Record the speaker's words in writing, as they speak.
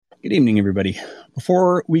Good evening, everybody.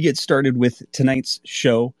 Before we get started with tonight's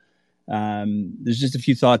show, there's just a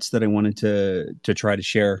few thoughts that I wanted to try to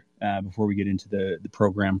share before we get into the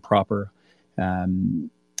program proper.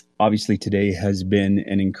 Obviously, today has been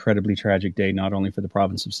an incredibly tragic day, not only for the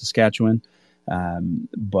province of Saskatchewan,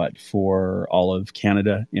 but for all of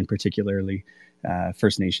Canada, and particularly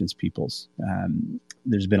First Nations peoples.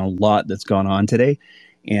 There's been a lot that's gone on today,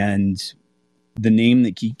 and the name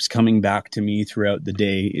that keeps coming back to me throughout the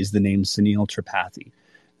day is the name Sunil Tripathi.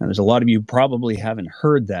 Now, there's a lot of you probably haven't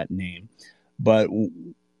heard that name, but who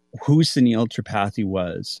Sunil Tripathi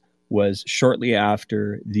was shortly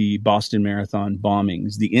after the Boston Marathon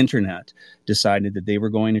bombings, the internet decided that they were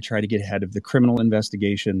going to try to get ahead of the criminal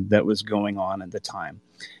investigation that was going on at the time.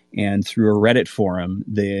 And through a Reddit forum,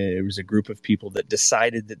 there was a group of people that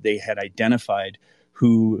decided that they had identified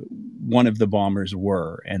who one of the bombers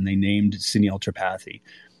were, and they named Sunil Tripathi.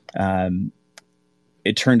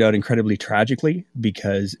 It turned out incredibly tragically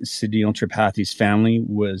because Sunil Tripathi's family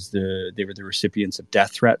they were the recipients of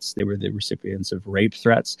death threats. They were the recipients of rape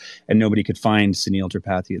threats, and nobody could find Sunil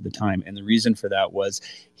Tripathi at the time. And the reason for that was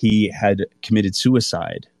he had committed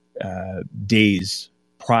suicide days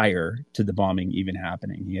prior to the bombing even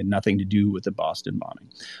happening. He had nothing to do with the Boston bombing.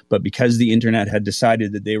 But because the internet had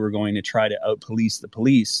decided that they were going to try to out-police the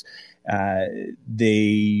police,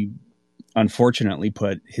 they unfortunately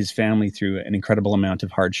put his family through an incredible amount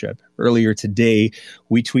of hardship. Earlier today,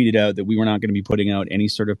 we tweeted out that we were not going to be putting out any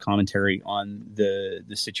sort of commentary on the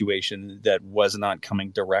situation that was not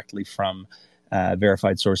coming directly from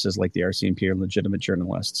verified sources like the RCMP or legitimate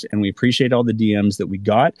journalists. And we appreciate all the DMs that we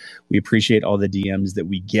got. We appreciate all the DMs that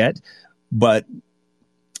we get. But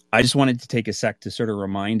I just wanted to take a sec to sort of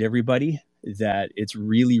remind everybody that it's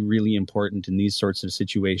really, really important in these sorts of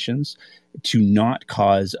situations to not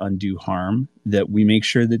cause undue harm, that we make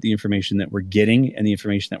sure that the information that we're getting and the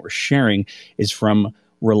information that we're sharing is from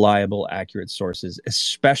reliable, accurate sources,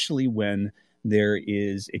 especially when there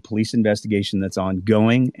is a police investigation that's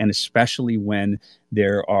ongoing, and especially when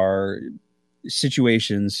there are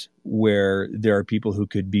situations where there are people who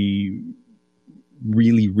could be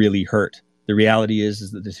really, really hurt. The reality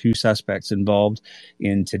is that the two suspects involved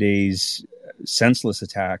in today's senseless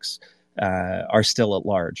attacks are still at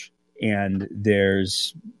large, and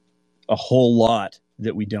there's a whole lot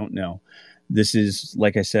that we don't know. This is,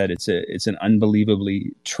 like I said, it's an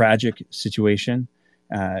unbelievably tragic situation.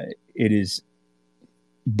 It is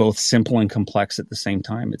both simple and complex at the same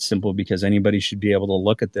time. It's simple because anybody should be able to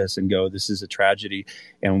look at this and go, this is a tragedy,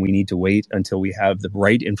 and we need to wait until we have the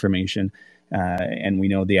right information and we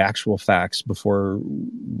know the actual facts before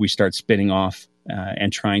we start spinning off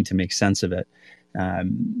and trying to make sense of it.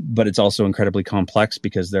 But it's also incredibly complex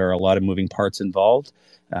because there are a lot of moving parts involved.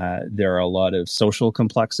 There are a lot of social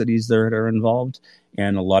complexities that are involved,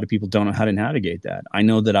 and a lot of people don't know how to navigate that. I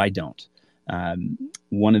know that I don't.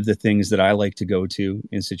 One of the things that I like to go to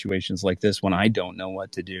in situations like this when I don't know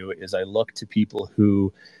what to do is I look to people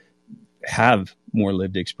who have more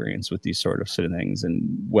lived experience with these sort of things,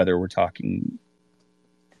 and whether we're talking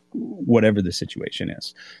whatever the situation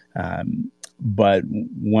is. But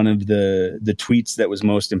one of the tweets that was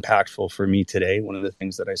most impactful for me today, one of the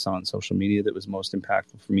things that I saw on social media that was most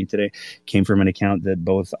impactful for me today came from an account that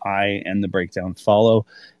both I and The Breakdown follow.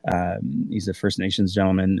 He's a First Nations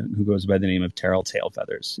gentleman who goes by the name of Terrell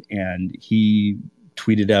Tailfeathers. And he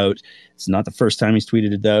tweeted out, it's not the first time he's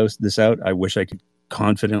tweeted this out. I wish I could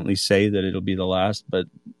confidently say that it'll be the last, but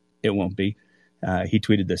it won't be. He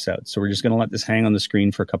tweeted this out. So we're just going to let this hang on the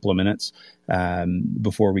screen for a couple of minutes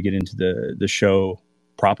before we get into the show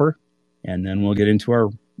proper, and then we'll get into our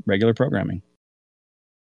regular programming.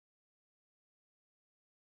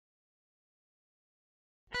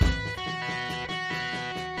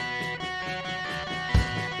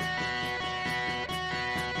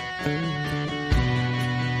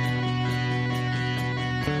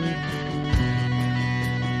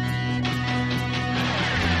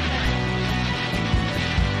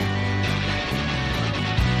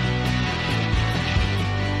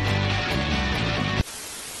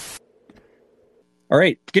 All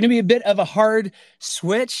right, going to be a bit of a hard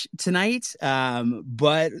switch tonight,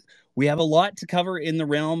 but we have a lot to cover in the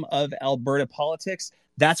realm of Alberta politics.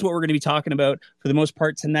 That's what we're going to be talking about for the most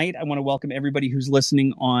part tonight. I want to welcome everybody who's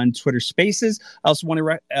listening on Twitter Spaces. I also want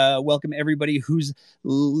to welcome everybody who's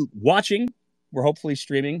watching. We're hopefully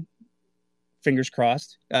streaming. Fingers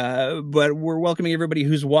crossed. But we're welcoming everybody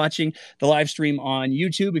who's watching the live stream on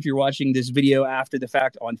YouTube. If you're watching this video after the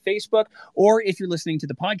fact on Facebook, or if you're listening to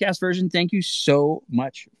the podcast version, thank you so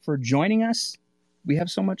much for joining us. We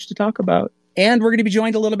have so much to talk about. And we're going to be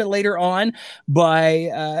joined a little bit later on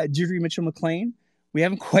by Deirdre Mitchell-McLean. We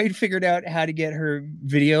haven't quite figured out how to get her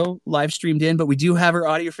video live streamed in, but we do have her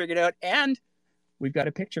audio figured out, and we've got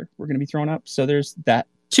a picture we're going to be throwing up. So there's that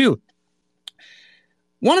too.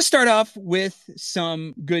 Want to start off with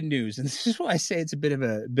some good news, and this is why I say it's a bit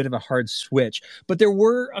of a hard switch. But there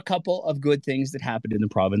were a couple of good things that happened in the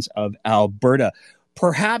province of Alberta.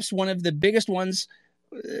 Perhaps one of the biggest ones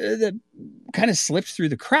that kind of slipped through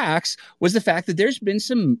the cracks was the fact that there's been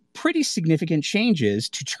some pretty significant changes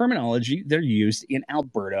to terminology that are used in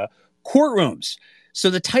Alberta courtrooms.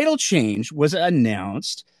 So the title change was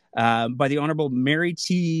announced by the Honorable Mary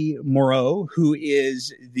T. Moreau, who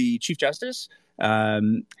is the Chief Justice.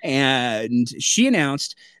 And she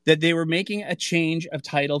announced that they were making a change of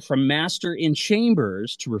title from Master in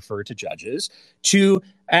Chambers to refer to judges to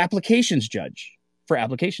applications judge for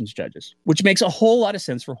applications judges, which makes a whole lot of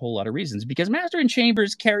sense for a whole lot of reasons, because Master in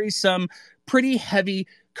Chambers carries some pretty heavy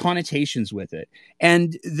connotations with it.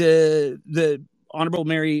 And the Honorable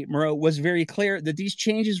Mary Moreau was very clear that these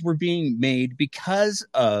changes were being made because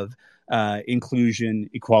of inclusion,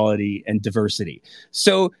 equality, and diversity.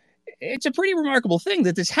 So it's a pretty remarkable thing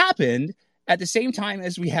that this happened at the same time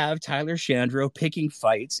as we have Tyler Shandro picking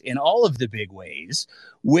fights in all of the big ways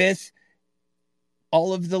with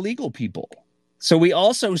all of the legal people. So we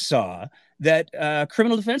also saw that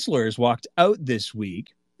criminal defense lawyers walked out this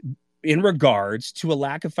week in regards to a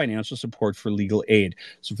lack of financial support for legal aid.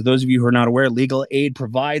 So for those of you who are not aware, legal aid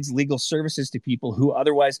provides legal services to people who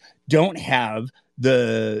otherwise don't have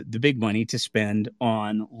the big money to spend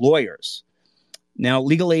on lawyers. Now,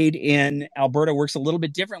 legal aid in Alberta works a little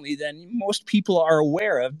bit differently than most people are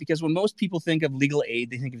aware of, because when most people think of legal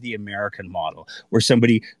aid, they think of the American model, where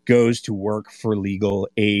somebody goes to work for legal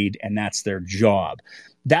aid and that's their job.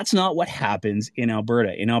 That's not what happens in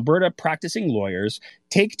Alberta. In Alberta, practicing lawyers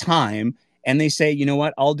take time and they say, you know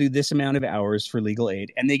what, I'll do this amount of hours for legal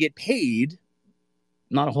aid, and they get paid,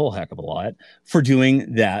 not a whole heck of a lot, for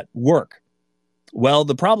doing that work. Well,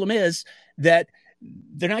 the problem is that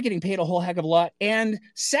they're not getting paid a whole heck of a lot. And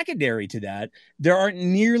secondary to that, there aren't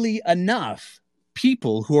nearly enough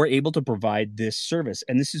people who are able to provide this service.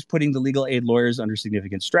 And this is putting the legal aid lawyers under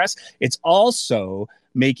significant stress. It's also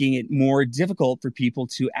making it more difficult for people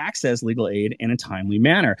to access legal aid in a timely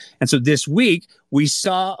manner. And so this week, we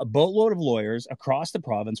saw a boatload of lawyers across the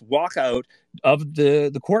province walk out of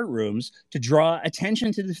the courtrooms to draw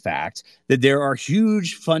attention to the fact that there are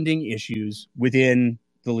huge funding issues within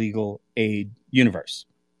the legal aid universe.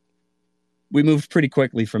 We moved pretty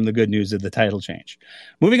quickly from the good news of the title change.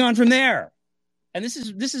 Moving on from there, and this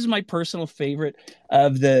is my personal favorite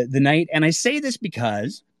of the night, and I say this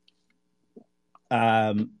because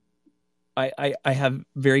I have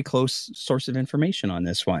very close source of information on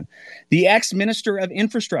this one. The ex-minister of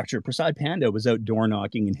infrastructure, Prasad Panda, was out door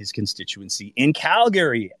knocking in his constituency in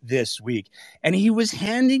Calgary this week, and he was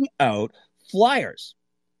handing out flyers.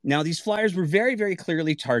 Now, these flyers were very, very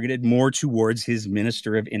clearly targeted more towards his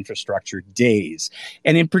Minister of Infrastructure days.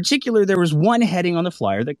 And in particular, there was one heading on the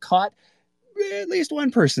flyer that caught at least one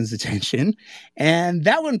person's attention. And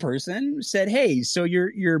that one person said, hey, so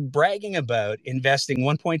you're bragging about investing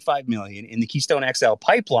 $1.5 million in the Keystone XL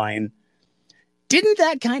pipeline. Didn't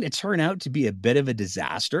that kind of turn out to be a bit of a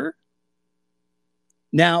disaster?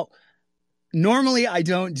 Now, normally, I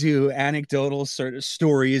don't do anecdotal sort of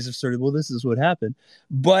stories of sort of, well, this is what happened.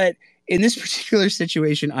 But in this particular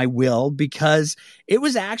situation, I will, because it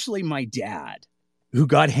was actually my dad who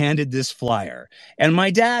got handed this flyer. And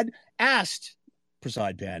my dad asked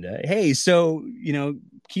Prasad Panda, hey, so,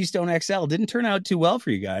 Keystone XL didn't turn out too well for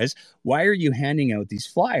you guys. Why are you handing out these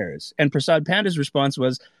flyers? And Prasad Panda's response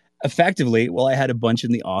was, effectively, well, I had a bunch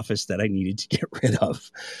in the office that I needed to get rid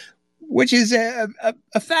of. Which is a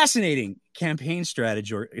fascinating campaign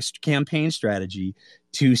strategy,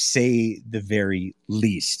 to say the very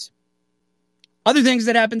least. Other things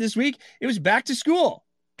that happened this week, it was back to school.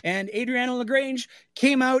 And Adriana LaGrange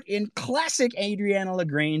came out in classic Adriana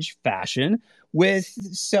LaGrange fashion with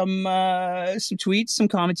some tweets, some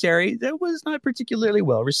commentary that was not particularly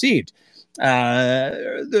well received.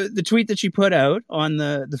 The tweet that she put out on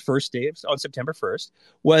the first day, on September 1st,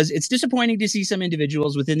 was, it's disappointing to see some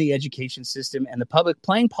individuals within the education system and the public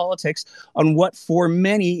playing politics on what for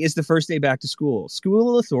many is the first day back to school.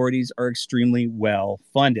 School authorities are extremely well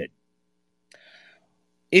funded.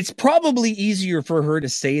 It's probably easier for her to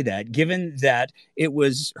say that, given that it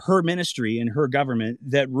was her ministry and her government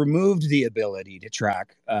that removed the ability to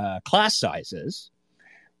track class sizes.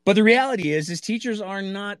 But the reality is teachers are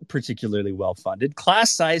not particularly well funded.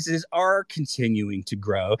 Class sizes are continuing to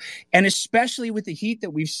grow. And especially with the heat that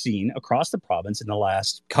we've seen across the province in the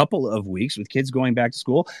last couple of weeks with kids going back to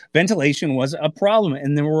school, ventilation was a problem.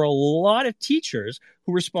 And there were a lot of teachers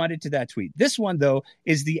who responded to that tweet. This one, though,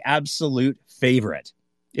 is the absolute favorite.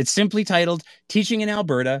 It's simply titled Teaching in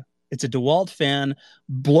Alberta. It's a DeWalt fan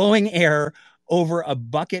blowing air over a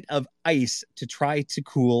bucket of ice to try to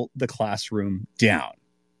cool the classroom down.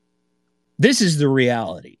 This is the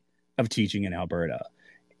reality of teaching in Alberta.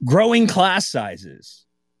 Growing class sizes,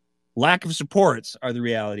 lack of supports are the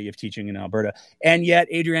reality of teaching in Alberta. And yet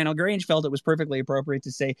Adrienne Elgrange felt it was perfectly appropriate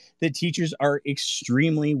to say that teachers are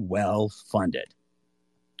extremely well funded.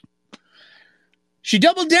 She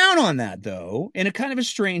doubled down on that, though, in a kind of a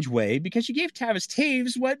strange way, because she gave Tavis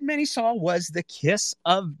Taves what many saw was the kiss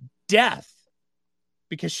of death,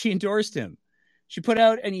 because she endorsed him. She put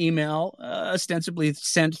out an email ostensibly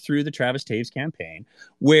sent through the Travis Taves campaign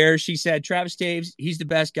where she said, Travis Taves, he's the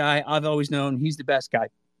best guy. I've always known he's the best guy.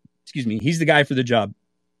 Excuse me. He's the guy for the job.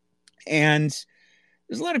 And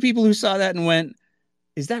there's a lot of people who saw that and went,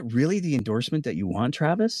 is that really the endorsement that you want,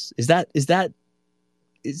 Travis? Is that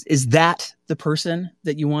the person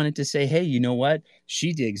that you wanted to say, hey, you know what?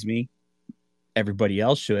 She digs me. Everybody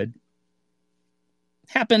else should.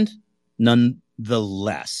 Happened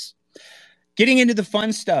nonetheless. Getting into the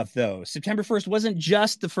fun stuff, though, September 1st wasn't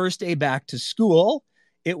just the first day back to school.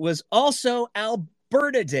 It was also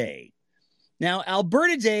Alberta Day. Now,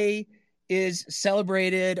 Alberta Day is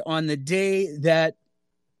celebrated on the day that,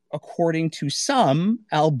 according to some,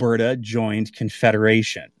 Alberta joined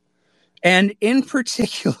Confederation. And in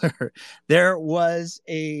particular, there was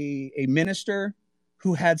a minister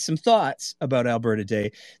who had some thoughts about Alberta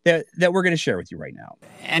Day that we're going to share with you right now.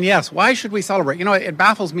 And yes, why should we celebrate? You know, it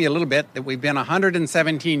baffles me a little bit that we've been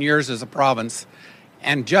 117 years as a province,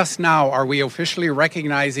 and just now are we officially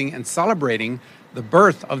recognizing and celebrating the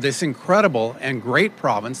birth of this incredible and great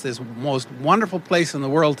province, this most wonderful place in the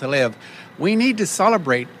world to live. We need to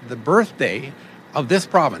celebrate the birthday of this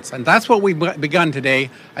province. And that's what we've begun today.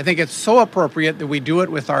 I think it's so appropriate that we do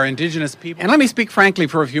it with our Indigenous people. And let me speak frankly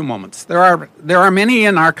for a few moments. There are many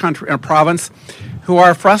in our country, our province, who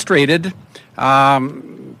are frustrated.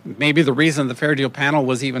 Maybe the reason the Fair Deal panel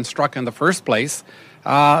was even struck in the first place,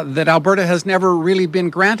 that Alberta has never really been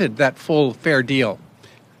granted that full fair deal.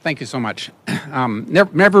 Thank you so much.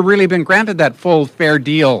 Never really been granted that full fair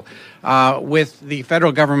deal with the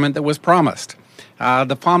federal government that was promised.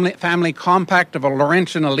 The family compact of a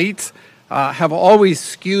Laurentian elites have always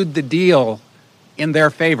skewed the deal in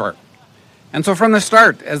their favor. And so from the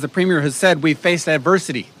start, as the Premier has said, we've faced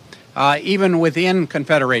adversity, even within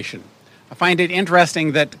Confederation. I find it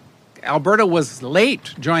interesting that Alberta was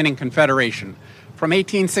late joining Confederation. From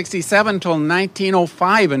 1867 till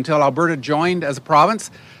 1905, until Alberta joined as a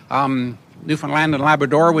province. Newfoundland and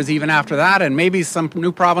Labrador was even after that, and maybe some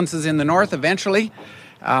new provinces in the north eventually.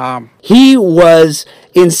 He was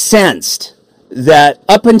incensed that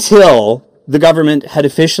up until the government had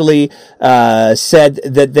officially said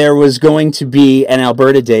that there was going to be an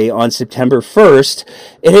Alberta Day on September 1st,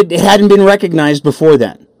 it hadn't been recognized before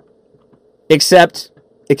then. Except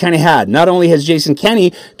it kind of had. Not only has Jason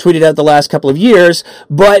Kenney tweeted out the last couple of years,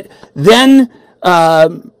 but then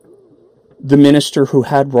the minister who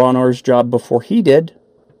had Ron Orr's job before he did,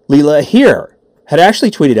 Leela Aheer, had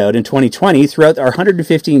actually tweeted out in 2020, throughout our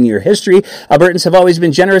 115-year history, Albertans have always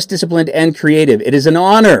been generous, disciplined, and creative. It is an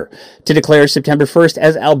honor to declare September 1st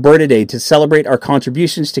as Alberta Day, to celebrate our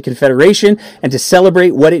contributions to Confederation and to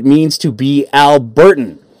celebrate what it means to be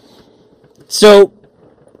Albertan. So,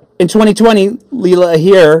 in 2020, Leela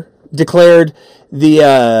Aheer declared the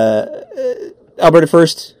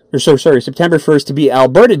September 1st to be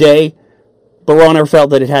Alberta Day, but Ron Orr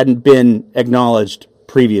felt that it hadn't been acknowledged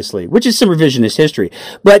previously, which is some revisionist history.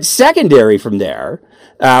 But secondary from there,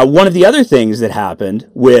 one of the other things that happened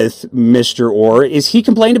with Mr. Orr is he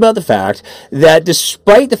complained about the fact that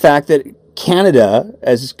despite the fact that Canada,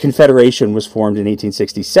 as Confederation, was formed in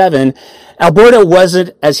 1867, Alberta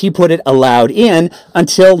wasn't, as he put it, allowed in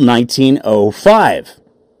until 1905.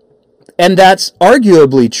 And that's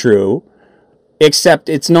arguably true, except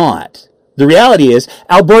it's not. The reality is,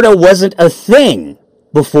 Alberta wasn't a thing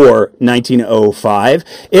before 1905.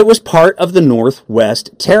 It was part of the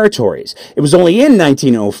Northwest Territories. It was only in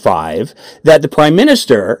 1905 that the Prime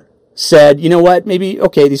Minister said, you know what, maybe,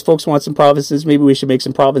 okay, these folks want some provinces, maybe we should make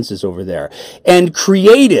some provinces over there, and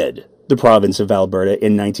created the province of Alberta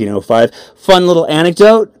in 1905. Fun little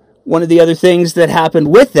anecdote, one of the other things that happened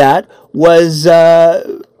with that was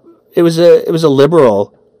it was a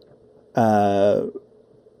liberal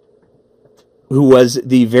who was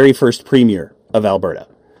the very first premier of Alberta.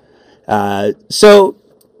 So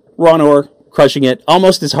Ron Orr crushing it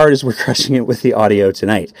almost as hard as we're crushing it with the audio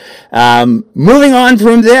tonight. Moving on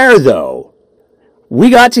from there, though, we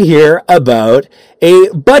got to hear about a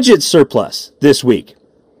budget surplus this week.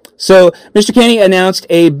 So Mr. Kenney announced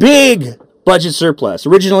a big budget surplus.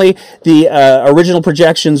 Originally, the original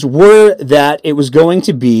projections were that it was going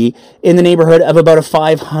to be in the neighborhood of about a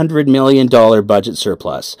 $500 million budget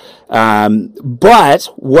surplus. But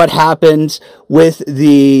what happened with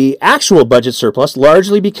the actual budget surplus,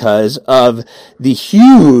 largely because of the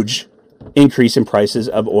huge increase in prices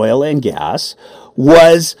of oil and gas,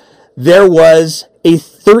 was there was a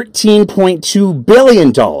 $13.2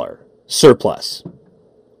 billion surplus.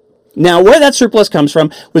 Now, where that surplus comes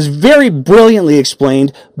from was very brilliantly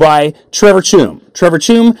explained by Trevor Tombe. Trevor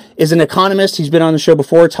Tombe is an economist. He's been on the show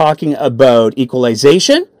before talking about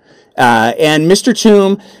equalization. And Mr.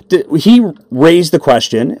 Tombe, he raised the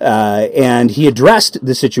question and he addressed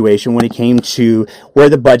the situation when it came to where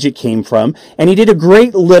the budget came from. And he did a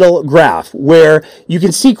great little graph where you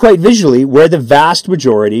can see quite visually where the vast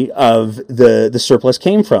majority of the surplus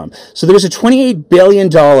came from. So there was a $28 billion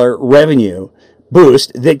revenue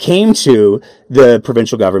boost that came to the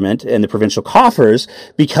provincial government and the provincial coffers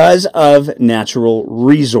because of natural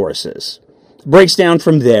resources. Breaks down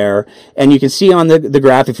from there, and you can see on the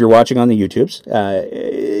graph, if you're watching on the YouTubes,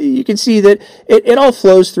 you can see that it all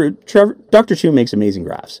flows through. Dr. Tombe makes amazing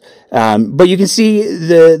graphs. But you can see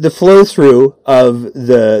the flow through of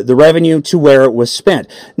the revenue to where it was spent.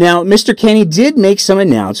 Now, Mr. Kenney did make some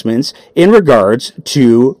announcements in regards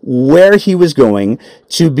to where he was going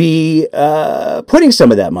to be putting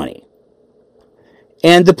some of that money.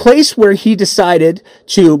 And the place where he decided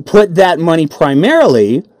to put that money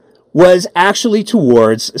primarily was actually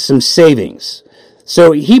towards some savings.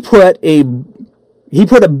 So he put a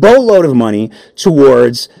boatload of money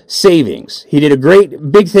towards savings. He did a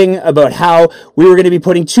great big thing about how we were going to be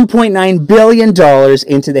putting $2.9 billion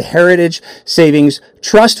into the Heritage Savings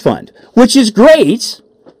Trust Fund, which is great,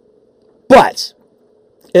 but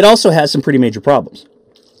it also has some pretty major problems.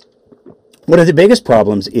 One of the biggest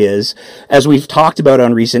problems is, as we've talked about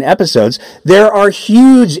on recent episodes, there are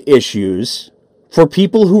huge issues for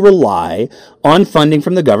people who rely on funding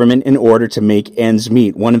from the government in order to make ends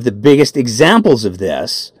meet. One of the biggest examples of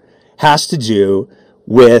this has to do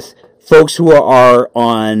with folks who are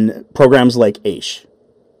on programs like AISH.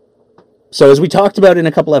 So as we talked about in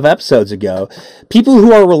a couple of episodes ago, people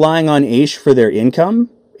who are relying on AISH for their income,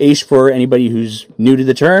 AISH, for anybody who's new to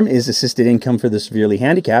the term, is assisted income for the severely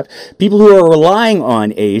handicapped. People who are relying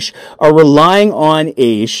on AISH are relying on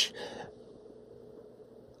AISH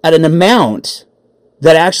at an amount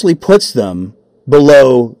that actually puts them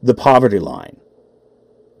below the poverty line.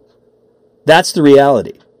 That's the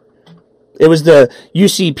reality. It was the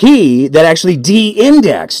UCP that actually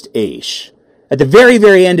de-indexed AISH. At the very,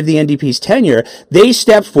 very end of the NDP's tenure, they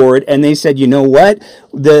stepped forward and they said, you know what?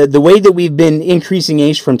 The way that we've been increasing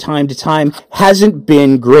AISH from time to time hasn't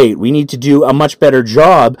been great. We need to do a much better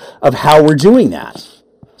job of how we're doing that.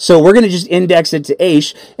 So we're going to just index it to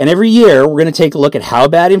AISH, and every year we're going to take a look at how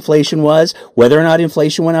bad inflation was, whether or not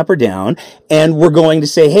inflation went up or down, and we're going to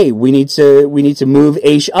say, hey, we need to move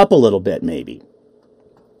AISH up a little bit, maybe.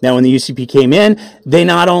 Now, when the UCP came in, they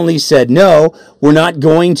not only said, no, we're not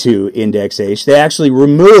going to index AISH, they actually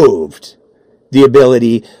removed the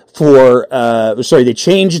ability for, they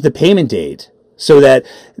changed the payment date so that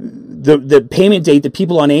the payment date that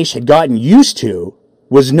people on AISH had gotten used to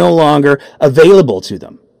was no longer available to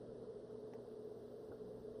them.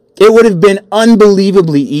 It would have been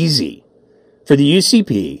unbelievably easy for the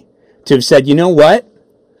UCP to have said, you know what?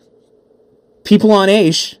 People on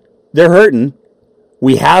AISH, they're hurting.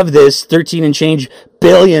 We have this 13 and change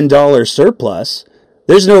 $billion surplus.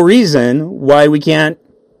 There's no reason why we can't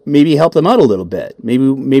maybe help them out a little bit. Maybe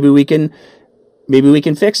we can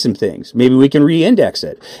fix some things. Maybe we can re-index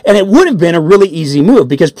it. And it would have been a really easy move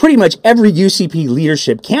because pretty much every UCP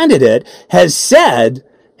leadership candidate has said,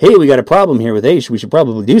 hey, we got a problem here with AISH. We should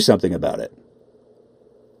probably do something about it.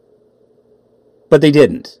 But they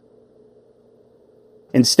didn't.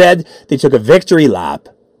 Instead, they took a victory lap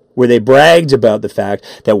where they bragged about the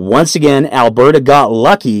fact that once again, Alberta got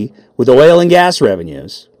lucky with oil and gas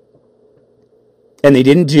revenues. And they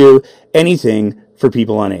didn't do anything for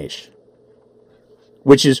people on AISH,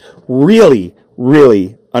 which is really,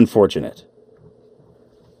 really unfortunate.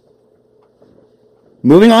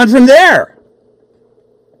 Moving on from there.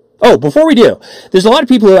 Oh, before we do, there's a lot of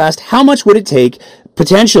people who asked, how much would it take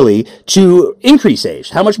potentially to increase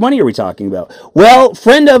AISH? How much money are we talking about? Well,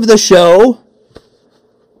 friend of the show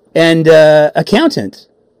and accountant,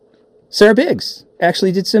 Sarah Biggs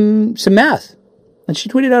actually did some math, and she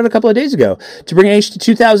tweeted out a couple of days ago to bring age to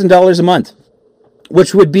 $2,000 a month,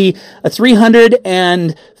 which would be a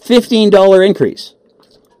 $315 increase,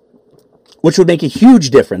 which would make a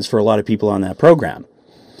huge difference for a lot of people on that program.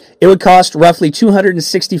 It would cost roughly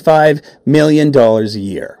 $265 million a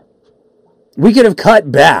year. We could have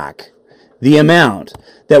cut back the amount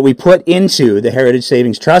that we put into the Heritage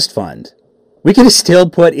Savings Trust Fund. We could have still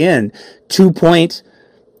put in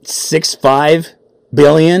 $2.65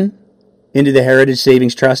 billion into the Heritage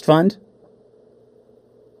Savings Trust Fund.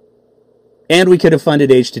 And we could have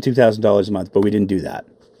funded age to $2,000 a month, but we didn't do that.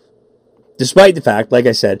 Despite the fact, like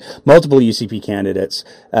I said, multiple UCP candidates,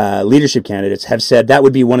 leadership candidates, have said that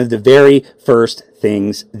would be one of the very first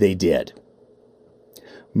things they did.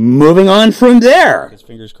 Moving on from there.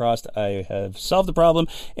 Fingers crossed, I have solved the problem,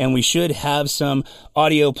 and we should have some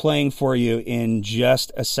audio playing for you in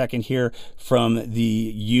just a second here from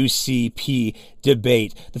the UCP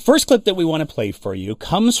debate. The first clip that we want to play for you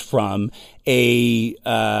comes from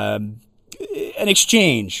an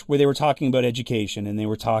exchange where they were talking about education, and they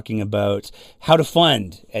were talking about how to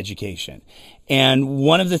fund education. And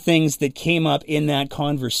one of the things that came up in that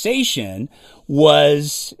conversation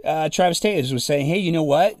was Travis Taves was saying, hey, you know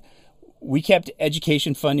what? We kept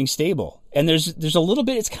education funding stable. And there's a little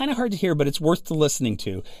bit, it's kind of hard to hear, but it's worth listening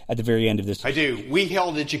to at the very end of this. I do. We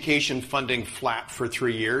held education funding flat for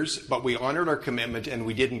 3 years, but we honored our commitment and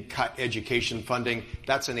we didn't cut education funding.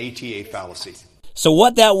 That's an ATA fallacy. So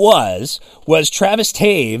what that was Travis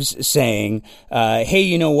Taves saying, hey,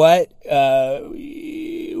 you know what?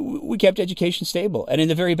 We kept education stable. And in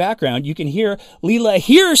the very background, you can hear Leela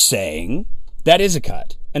Aheer saying that is a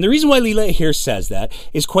cut. And the reason why Leela Aheer says that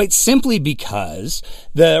is quite simply because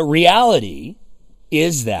the reality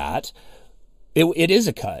is that it is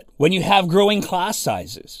a cut. When you have growing class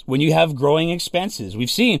sizes, when you have growing expenses, we've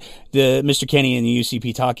seen Mr. Kenney and the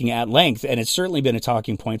UCP talking at length, and it's certainly been a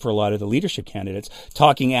talking point for a lot of the leadership candidates,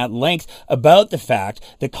 talking at length about the fact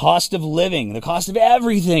the cost of living, the cost of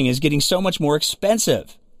everything is getting so much more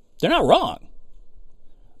expensive. They're not wrong.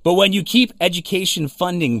 But when you keep education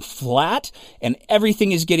funding flat and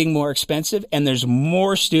everything is getting more expensive and there's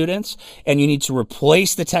more students and you need to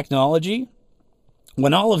replace the technology,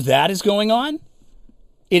 when all of that is going on,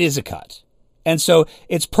 it is a cut. And so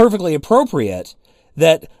it's perfectly appropriate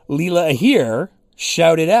that Leela Aheer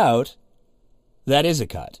shouted out, that is a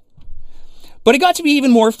cut. But it got to be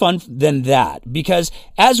even more fun than that, because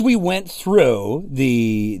as we went through the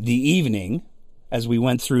evening, as we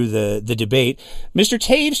went through the debate, Mr.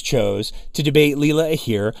 Taves chose to debate Leela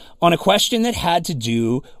Aheer on a question that had to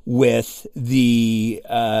do with the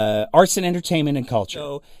arts and entertainment and culture.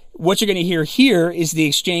 So what you're going to hear here is the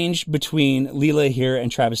exchange between Leela Aheer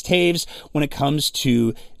and Travis Taves when it comes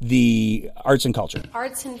to the arts and culture.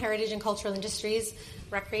 Arts and heritage and cultural industries,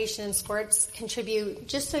 recreation and sports contribute,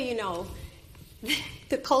 just so you know,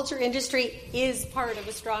 the culture industry is part of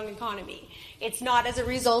a strong economy. It's not as a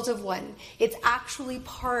result of one. It's actually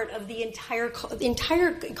part of the entire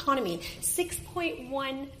economy.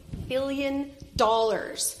 $6.1 billion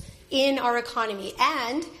in our economy,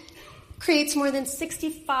 and creates more than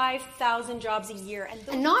 65,000 jobs a year.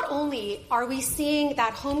 And not only are we seeing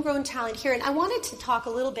that homegrown talent here, and I wanted to talk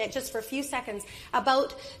a little bit, just for a few seconds,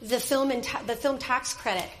 about the film tax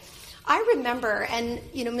credit. I remember, and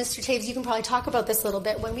Mr. Taves, you can probably talk about this a little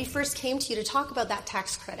bit, when we first came to you to talk about that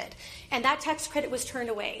tax credit, and that tax credit was turned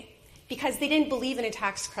away because they didn't believe in a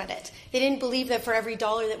tax credit. They didn't believe that for every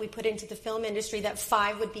dollar that we put into the film industry, that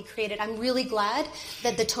 5 would be created. I'm really glad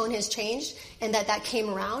that the tone has changed and that came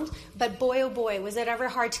around. But boy, oh boy, was it ever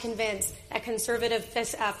hard to convince a conservative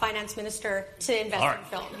finance minister to invest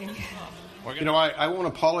in film. I won't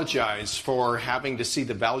apologize for having to see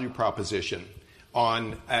the value proposition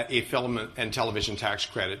on a film and television tax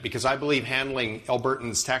credit, because I believe handling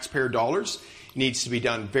Albertans' taxpayer dollars needs to be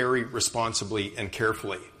done very responsibly and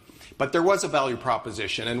carefully. But there was a value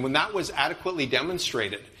proposition, and when that was adequately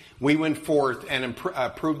demonstrated, we went forth and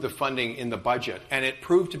approved the funding in the budget, and it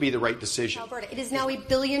proved to be the right decision. Alberta, it is now $1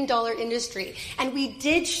 billion industry, and we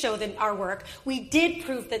did show them our work. We did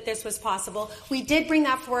prove that this was possible. We did bring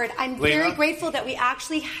that forward. I'm very grateful that we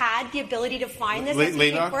actually had the ability to find this as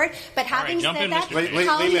we came forward. But having said that,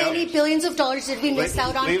 how many billions of dollars did we miss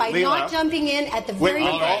out on by not jumping in at the very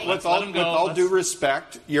beginning? With all due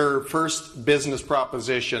respect, your first business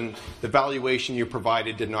proposition, the valuation you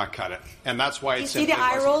provided did not cut it, and that's why it's simply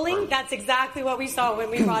wasn't. That's exactly what we saw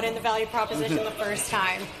when we brought in the value proposition the first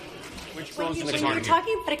time. Which grows in the when you're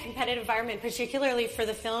talking about a competitive environment, particularly for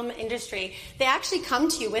the film industry, they actually come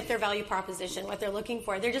to you with their value proposition, what they're looking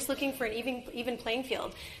for. They're just looking for an even playing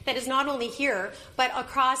field that is not only here, but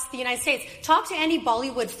across the United States. Talk to any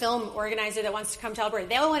Bollywood film organizer that wants to come to Alberta.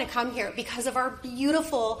 They all want to come here because of our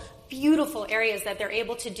beautiful areas that they're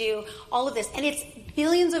able to do all of this. And it's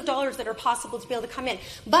billions of dollars that are possible to be able to come in.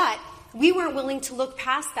 But we weren't willing to look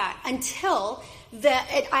past that until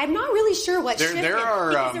I'm not really sure what shifted.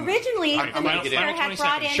 Because originally, the minister had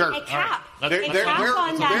brought in a cap. There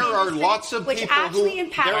are lots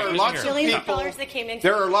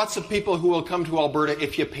of people who will come to Alberta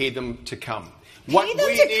if you pay them to come. What we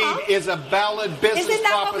need is a valid business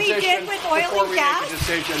proposition what we did with oil before and we gas? make a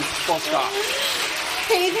decision. Full stop.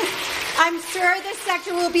 I'm sure the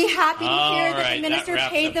sector will be happy to hear that the minister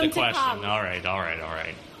paid them to come. All right.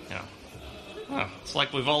 Yeah. Well, it's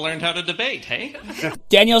like we've all learned how to debate, hey?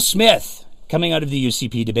 Danielle Smith, coming out of the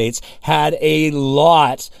UCP debates, had a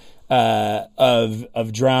lot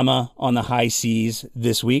of drama on the high seas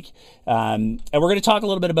this week, and we're going to talk a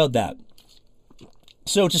little bit about that.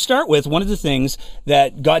 So to start with, one of the things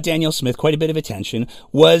that got Danielle Smith quite a bit of attention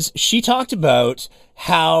was she talked about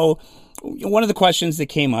how one of the questions that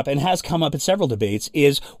came up and has come up at several debates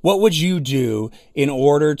is, what would you do in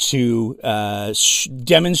order to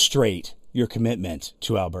demonstrate your commitment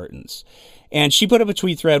to Albertans? And she put up a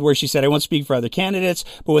tweet thread where she said, I won't speak for other candidates,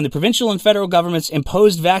 but when the provincial and federal governments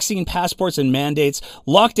imposed vaccine passports and mandates,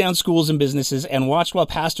 locked down schools and businesses, and watched while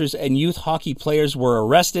pastors and youth hockey players were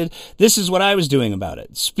arrested, this is what I was doing about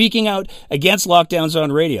it. Speaking out against lockdowns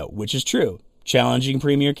on radio, which is true. Challenging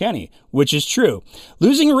Premier Kenney, which is true.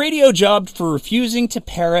 Losing a radio job for refusing to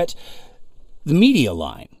parrot the media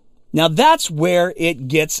line. Now that's where it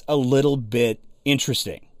gets a little bit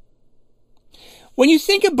interesting. When you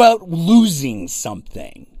think about losing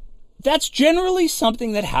something, that's generally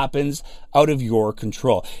something that happens out of your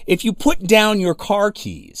control. If you put down your car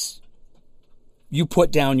keys, you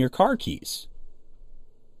put down your car keys.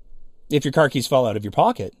 If your car keys fall out of your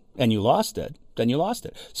pocket and you lost it, then you lost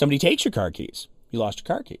it. Somebody takes your car keys, you lost your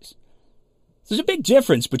car keys. There's a big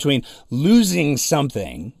difference between losing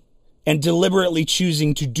something and deliberately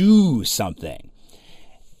choosing to do something.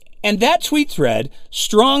 And that tweet thread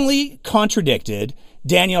strongly contradicted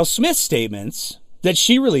Danielle Smith's statements that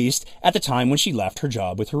she released at the time when she left her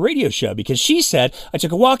job with her radio show, because she said, I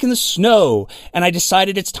took a walk in the snow and I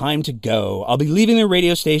decided it's time to go. I'll be leaving the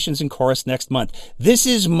radio stations in chorus next month. This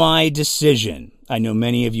is my decision. I know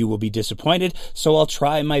many of you will be disappointed, so I'll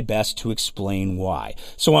try my best to explain why.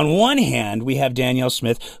 So on one hand, we have Danielle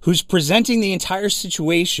Smith, who's presenting the entire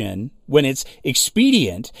situation when it's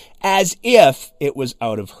expedient as if it was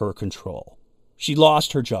out of her control. She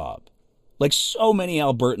lost her job. Like so many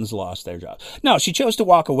Albertans lost their job. No, she chose to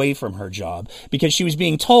walk away from her job because she was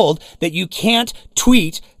being told that you can't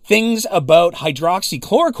tweet things about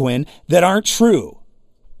hydroxychloroquine that aren't true.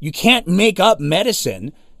 You can't make up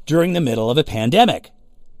medicine during the middle of a pandemic.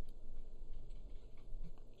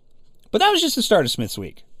 But that was just the start of Smith's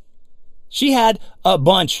Week. She had a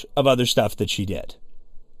bunch of other stuff that she did.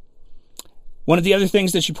 One of the other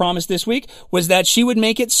things that she promised this week was that she would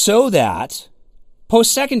make it so that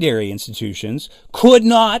post-secondary institutions could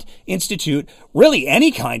not institute really any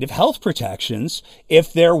kind of health protections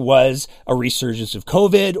if there was a resurgence of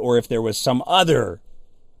COVID or if there was some other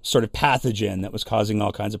sort of pathogen that was causing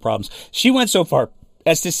all kinds of problems. She went so far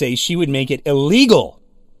as to say she would make it illegal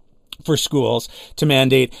for schools to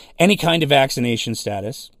mandate any kind of vaccination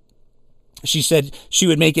status. She said she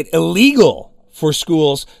would make it illegal for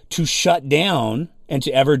schools to shut down and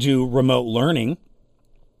to ever do remote learning.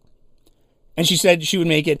 And she said she would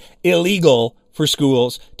make it illegal for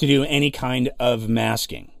schools to do any kind of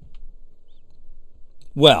masking.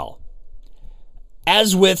 Well,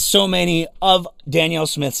 as with so many of Danielle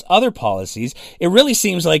Smith's other policies, it really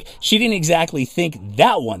seems like she didn't exactly think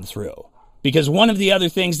that one through. Because one of the other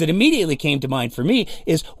things that immediately came to mind for me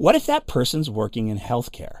is, what if that person's working in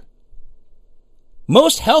healthcare?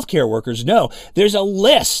 Most healthcare workers know there's a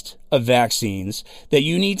list of vaccines that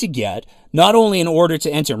you need to get, not only in order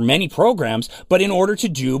to enter many programs, but in order to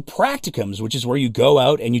do practicums, which is where you go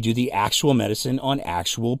out and you do the actual medicine on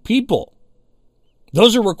actual people.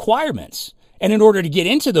 Those are requirements. And in order to get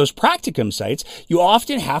into those practicum sites, you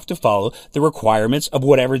often have to follow the requirements of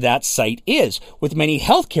whatever that site is, with many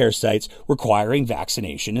healthcare sites requiring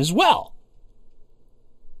vaccination as well.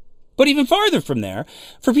 But even farther from there,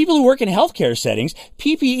 for people who work in healthcare settings,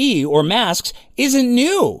 PPE or masks isn't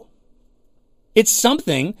new. It's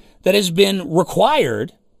something that has been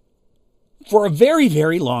required for a very,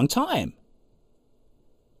 very long time.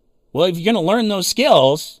 Well, if you're going to learn those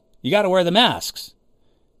skills, you got to wear the masks.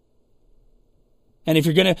 And if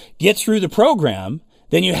you're going to get through the program,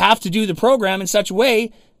 then you have to do the program in such a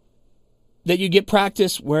way that you get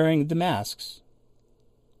practice wearing the masks.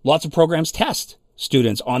 Lots of programs test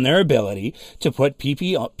students on their ability to put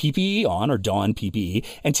PPE on or don PPE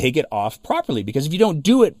and take it off properly. Because if you don't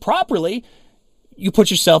do it properly, you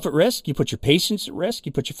put yourself at risk, you put your patients at risk,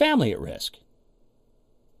 you put your family at risk.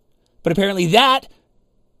 But apparently that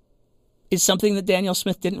is something that Danielle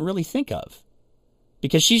Smith didn't really think of.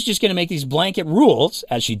 Because she's just going to make these blanket rules,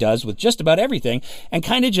 as she does with just about everything, and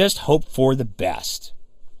kind of just hope for the best.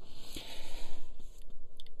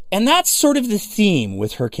 And that's sort of the theme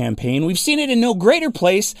with her campaign. We've seen it in no greater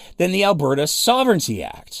place than the Alberta Sovereignty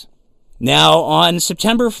Act. Now, on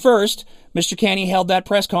September 1st, Mr. Kenney held that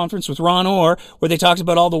press conference with Ron Orr, where they talked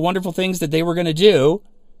about all the wonderful things that they were going to do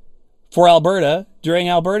for Alberta during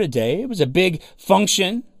Alberta Day. It was a big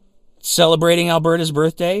function celebrating Alberta's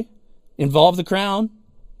birthday. Involved the Crown.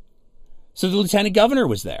 So the Lieutenant Governor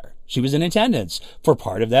was there. She was in attendance for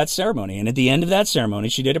part of that ceremony. And at the end of that ceremony,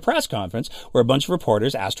 she did a press conference where a bunch of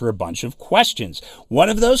reporters asked her a bunch of questions. One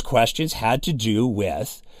of those questions had to do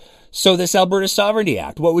with, so this Alberta Sovereignty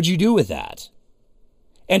Act, what would you do with that?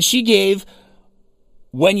 And she gave,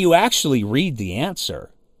 when you actually read the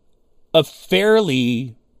answer, a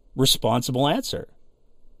fairly responsible answer.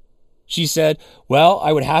 She said, well,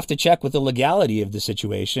 I would have to check with the legality of the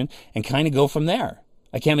situation and kind of go from there.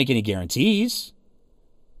 I can't make any guarantees.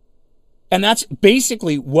 And that's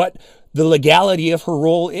basically what the legality of her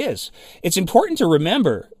role is. It's important to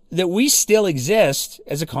remember that we still exist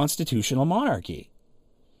as a constitutional monarchy.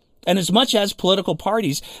 And as much as political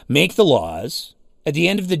parties make the laws, at the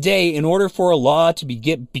end of the day, in order for a law to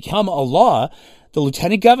become a law, the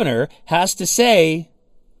Lieutenant Governor has to say,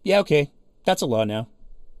 yeah, okay, that's a law now.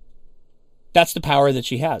 That's the power that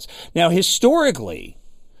she has. Now, historically,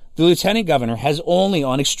 the Lieutenant Governor has only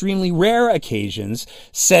on extremely rare occasions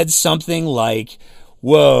said something like,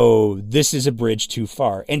 whoa, this is a bridge too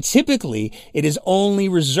far. And typically, it is only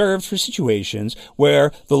reserved for situations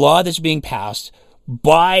where the law that's being passed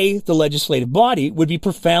by the legislative body would be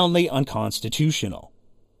profoundly unconstitutional.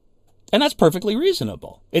 And that's perfectly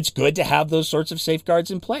reasonable. It's good to have those sorts of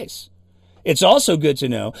safeguards in place. It's also good to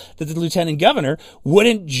know that the Lieutenant Governor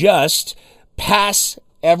wouldn't just pass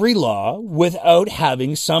every law without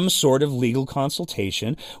having some sort of legal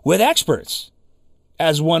consultation with experts,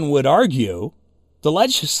 as one would argue the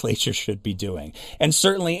legislature should be doing. And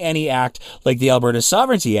certainly any act like the Alberta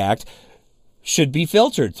Sovereignty Act should be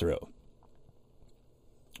filtered through.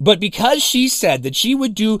 But because she said that she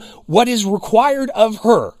would do what is required of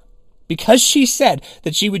her, because she said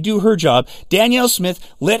that she would do her job, Danielle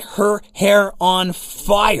Smith lit her hair on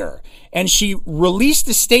fire. And she released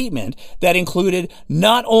a statement that included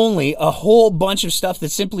not only a whole bunch of stuff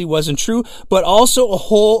that simply wasn't true, but also a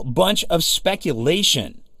whole bunch of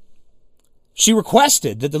speculation. She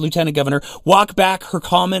requested that the Lieutenant Governor walk back her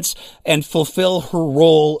comments and fulfill her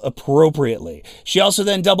role appropriately. She also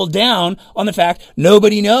then doubled down on the fact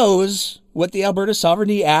nobody knows what the Alberta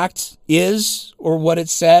Sovereignty Act is or what it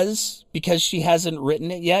says because she hasn't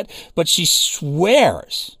written it yet, but she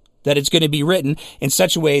swears that it's going to be written in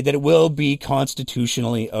such a way that it will be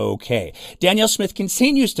constitutionally okay. Danielle Smith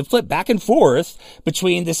continues to flip back and forth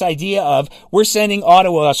between this idea of we're sending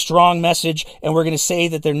Ottawa a strong message and we're going to say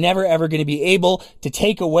that they're never ever going to be able to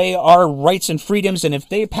take away our rights and freedoms, and if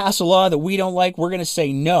they pass a law that we don't like, we're going to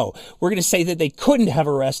say no. We're going to say that they couldn't have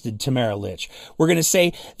arrested Tamara Litch. We're going to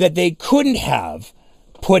say that they couldn't have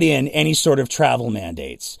put in any sort of travel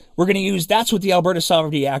mandates. We're going to use, that's what the Alberta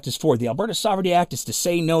Sovereignty Act is for. The Alberta Sovereignty Act is to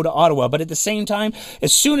say no to Ottawa, but at the same time,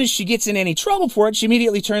 as soon as she gets in any trouble for it, she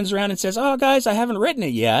immediately turns around and says, oh guys, I haven't written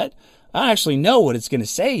it yet. I don't actually know what it's going to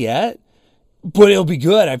say yet, but it'll be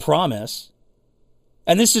good, I promise.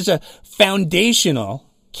 And this is a foundational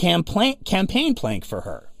campaign plank for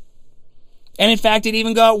her. And in fact, it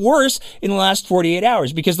even got worse in the last 48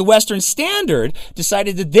 hours because the Western Standard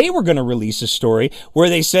decided that they were going to release a story where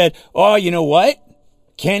they said, oh, you know what?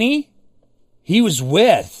 Kenney, he was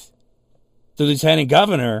with the Lieutenant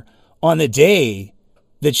Governor on the day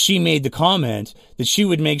that she made the comment that she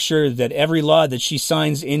would make sure that every law that she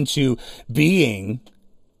signs into being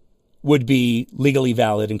would be legally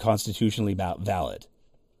valid and constitutionally valid.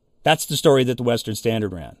 That's the story that the Western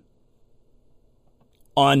Standard ran.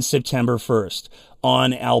 On September 1st,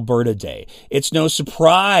 on Alberta Day. It's no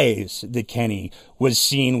surprise that Kenney was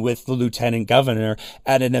seen with the Lieutenant Governor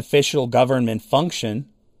at an official government function.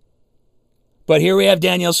 But here we have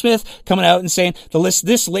Danielle Smith coming out and saying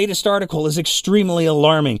this latest article is extremely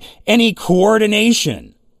alarming. Any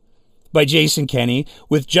coordination by Jason Kenney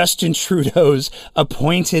with Justin Trudeau's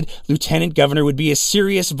appointed lieutenant governor would be a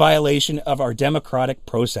serious violation of our democratic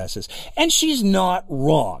processes. And she's not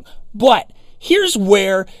wrong. But here's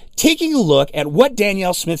where taking a look at what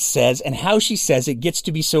Danielle Smith says and how she says it gets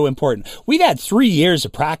to be so important. We've had 3 years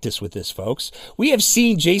of practice with this, folks. We have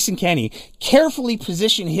seen Jason Kenney carefully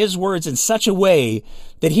position his words in such a way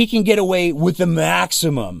that he can get away with the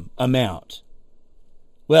maximum amount.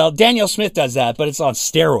 Well, Danielle Smith does that, but it's on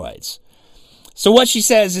steroids. So what she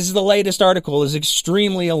says is the latest article is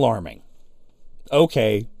extremely alarming.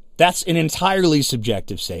 Okay, that's an entirely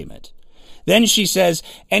subjective statement. Then she says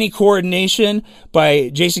any coordination by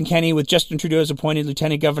Jason Kenney with Justin Trudeau's appointed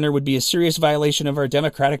lieutenant governor would be a serious violation of our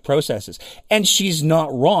democratic processes. And she's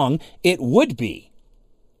not wrong. It would be.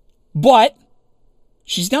 But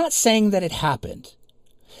she's not saying that it happened.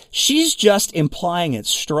 She's just implying it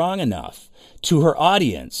strong enough to her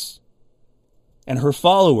audience and her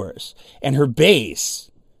followers and her base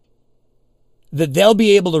that they'll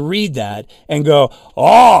be able to read that and go,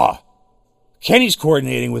 oh, Kenney's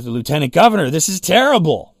coordinating with the lieutenant governor. This is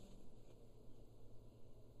terrible.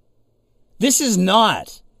 This is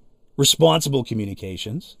not responsible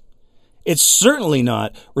communications. It's certainly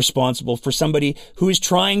not responsible for somebody who is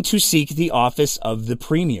trying to seek the office of the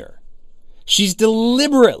premier. She's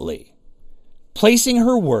deliberately placing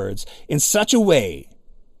her words in such a way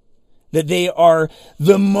that they are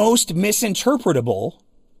the most misinterpretable,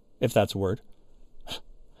 if that's a word,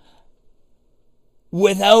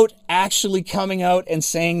 without actually coming out and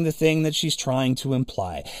saying the thing that she's trying to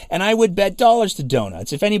imply. And I would bet dollars to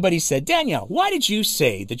donuts if anybody said, Danielle, why did you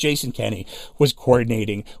say that Jason Kenney was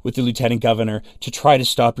coordinating with the lieutenant governor to try to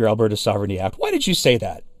stop your Alberta Sovereignty Act? Why did you say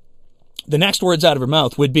that? The next words out of her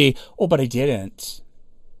mouth would be, oh, but I didn't.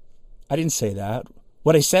 I didn't say that.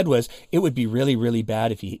 What I said was, it would be really, really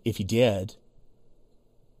bad if he did.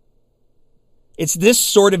 It's this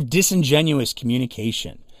sort of disingenuous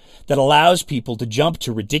communication that allows people to jump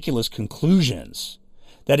to ridiculous conclusions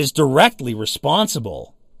that is directly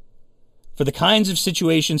responsible for the kinds of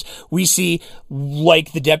situations we see,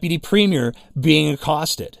 like the deputy premier being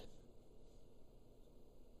accosted.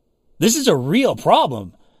 This is a real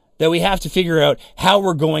problem that we have to figure out how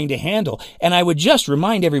we're going to handle. And I would just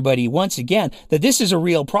remind everybody once again that this is a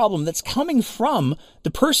real problem that's coming from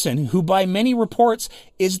the person who, by many reports,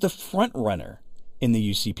 is the front runner in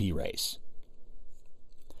the UCP race.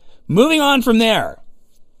 Moving on from there,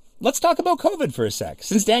 let's talk about COVID for a sec.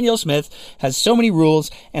 Since Danielle Smith has so many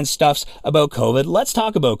rules and stuffs about COVID, let's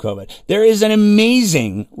talk about COVID. There is an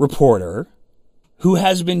amazing reporter who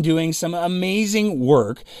has been doing some amazing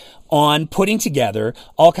work on putting together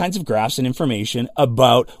all kinds of graphs and information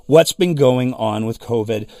about what's been going on with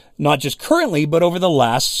COVID, not just currently, but over the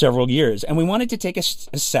last several years. And we wanted to take a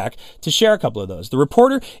sec to share a couple of those. The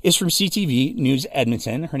reporter is from CTV News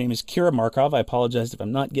Edmonton. Her name is Kira Markov. I apologize if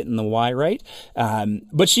I'm not getting the Y right.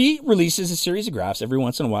 But she releases a series of graphs every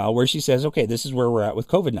once in a while where she says, okay, this is where we're at with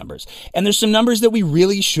COVID numbers. And there's some numbers that we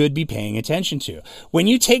really should be paying attention to. When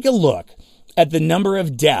you take a look at the number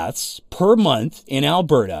of deaths per month in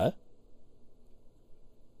Alberta,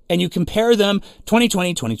 and you compare them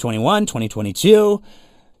 2020, 2021, 2022,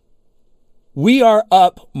 we are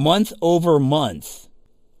up month over month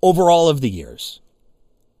over all of the years.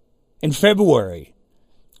 In February,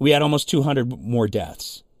 we had almost 200 more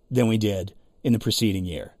deaths than we did in the preceding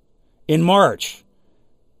year. In March,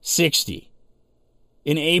 60.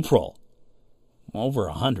 In April, over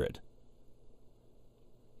 100.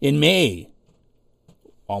 In May,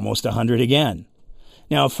 almost 100 again.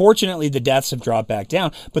 Now, fortunately, the deaths have dropped back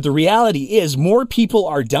down, but the reality is more people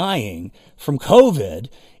are dying from COVID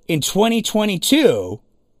in 2022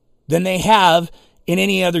 than they have in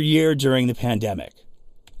any other year during the pandemic.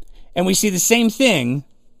 And we see the same thing,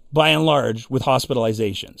 by and large, with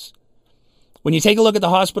hospitalizations. When you take a look at the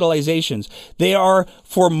hospitalizations, they are,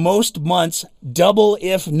 for most months, double,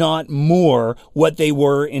 if not more, what they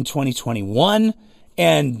were in 2021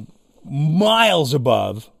 and miles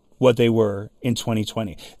above what they were in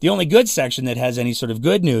 2020. The only good section that has any sort of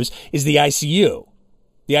good news is the ICU.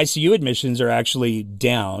 The ICU admissions are actually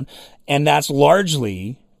down, and that's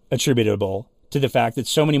largely attributable to the fact that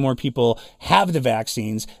so many more people have the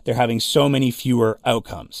vaccines, they're having so many fewer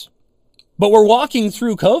outcomes. But we're walking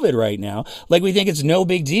through COVID right now like we think it's no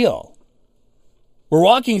big deal. We're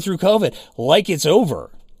walking through COVID like it's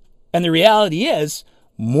over. And the reality is,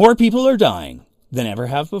 more people are dying than ever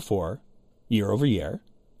have before, year over year.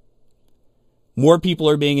 More people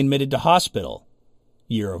are being admitted to hospital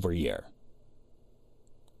year over year.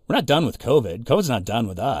 We're not done with COVID. COVID's not done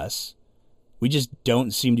with us. We just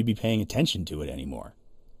don't seem to be paying attention to it anymore.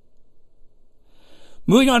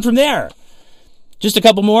 Moving on from there, just a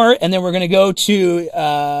couple more, and then we're going to go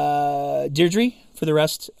to Deirdre for the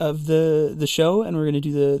rest of the show, and we're going to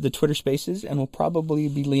do the Twitter Spaces, and we'll probably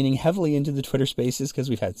be leaning heavily into the Twitter Spaces because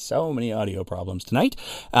we've had so many audio problems tonight.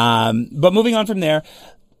 But moving on from there,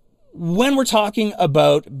 when we're talking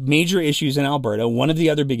about major issues in Alberta, one of the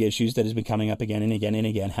other big issues that has been coming up again and again and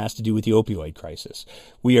again has to do with the opioid crisis.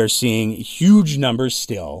 We are seeing huge numbers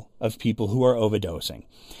still of people who are overdosing.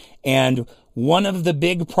 And one of the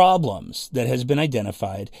big problems that has been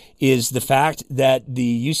identified is the fact that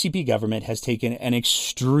the UCP government has taken an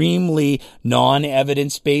extremely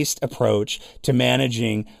non-evidence-based approach to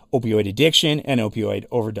managing opioid addiction and opioid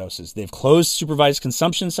overdoses. They've closed supervised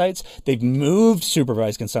consumption sites. They've moved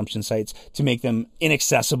supervised consumption sites to make them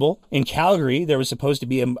inaccessible. In Calgary, there was supposed to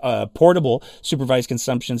be a portable supervised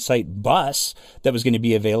consumption site bus that was going to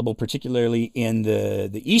be available, particularly in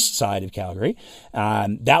the east side of Calgary.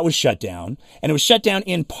 That was shut down. And it was shut down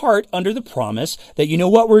in part under the promise that, you know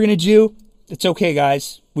what we're going to do? It's okay,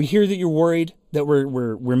 guys. We hear that you're worried that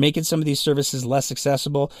we're making some of these services less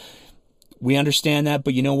accessible. We understand that,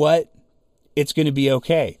 but you know what? It's going to be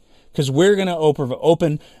okay because we're going to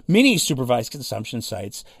open mini supervised consumption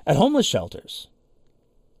sites at homeless shelters.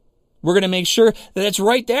 We're going to make sure that it's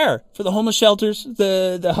right there for the homeless shelters,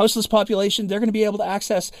 the houseless population. They're going to be able to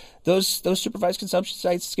access those supervised consumption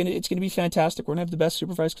sites. It's going to be fantastic. We're going to have the best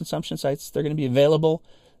supervised consumption sites. They're going to be available.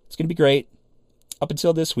 It's going to be great. Up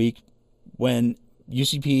until this week, when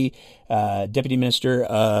UCP Deputy Minister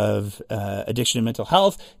of Addiction and Mental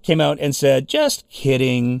Health came out and said, just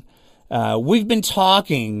kidding. We've been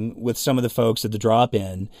talking with some of the folks at the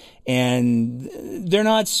drop-in, and they're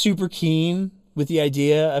not super keen with the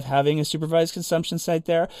idea of having a supervised consumption site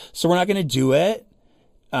there. So we're not going to do it.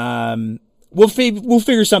 We'll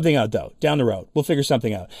figure something out, though, down the road. We'll figure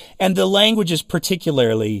something out. And the language is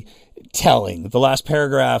particularly telling. The last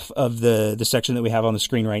paragraph of the section that we have on the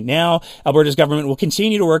screen right now: Alberta's government will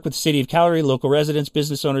continue to work with the City of Calgary, local residents,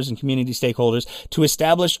 business owners, and community stakeholders to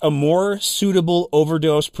establish a more suitable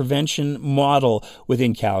overdose prevention model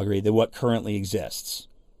within Calgary than what currently exists.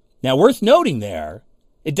 Now, worth noting there,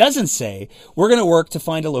 it doesn't say we're going to work to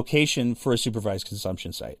find a location for a supervised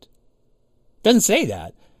consumption site. It doesn't say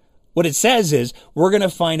that. What it says is we're going to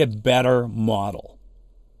find a better model.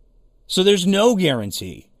 So there's no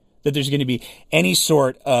guarantee that there's going to be any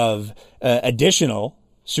sort of additional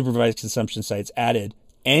supervised consumption sites added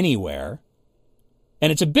anywhere.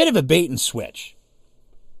 And it's a bit of a bait and switch.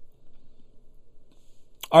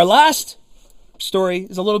 Our last story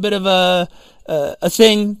is a little bit of a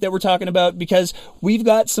thing that we're talking about because we've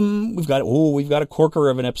got a corker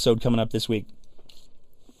of an episode coming up this week.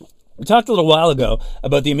 We talked a little while ago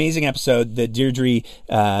about the amazing episode that Deirdre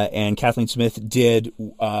and Kathleen Smith did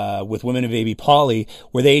with Women of AB Poly,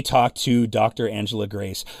 where they talked to Dr. Angela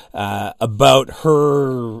Grace about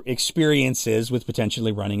her experiences with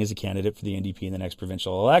potentially running as a candidate for the NDP in the next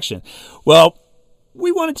provincial election. Well,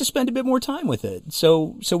 we wanted to spend a bit more time with it.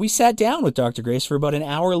 So we sat down with Dr. Grace for about an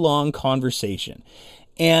hour-long conversation.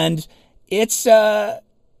 And it's a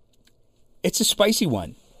spicy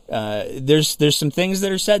one. There's some things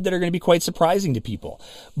that are said that are going to be quite surprising to people.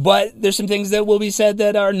 But there's some things that will be said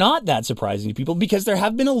that are not that surprising to people because there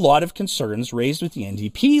have been a lot of concerns raised with the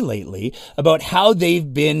NDP lately about how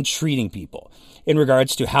they've been treating people in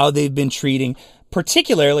regards to how they've been treating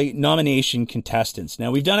particularly nomination contestants.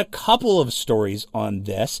 Now, we've done a couple of stories on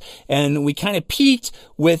this, and we kind of peaked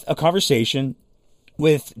with a conversation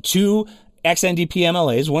with two ex-NDP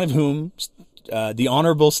MLAs, one of whom, the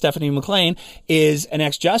Honorable Stephanie McLean, is an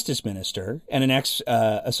ex-justice minister and an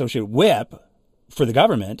ex-associate whip for the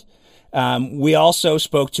government. We also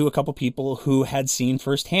spoke to a couple people who had seen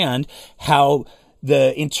firsthand how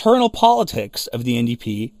the internal politics of the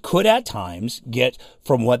NDP could at times get,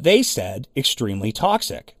 from what they said, extremely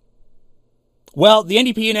toxic. Well, the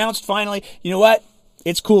NDP announced finally, you know what?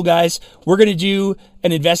 It's cool, guys. We're going to do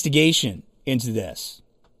an investigation into this.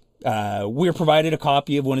 We were provided a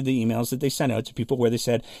copy of one of the emails that they sent out to people where they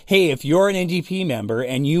said, hey, if you're an NDP member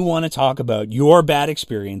and you want to talk about your bad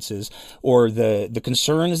experiences or the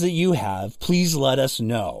concerns that you have, please let us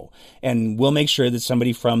know. And we'll make sure that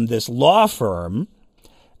somebody from this law firm,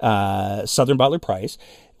 Southern Butler Price,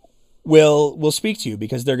 will speak to you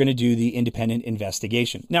because they're going to do the independent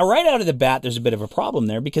investigation. Now, right out of the bat, there's a bit of a problem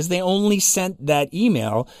there because they only sent that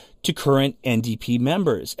email to current NDP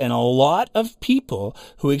members. And a lot of people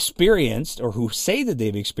who experienced or who say that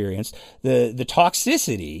they've experienced the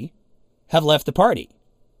toxicity have left the party.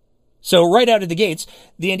 So right out of the gates,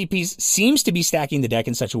 the NDP seems to be stacking the deck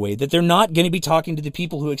in such a way that they're not going to be talking to the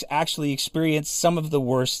people who actually experienced some of the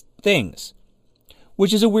worst things.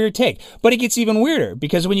 which is a weird take. But it gets even weirder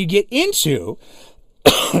because when you get into,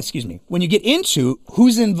 excuse me, when you get into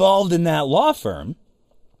who's involved in that law firm,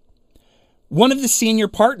 one of the senior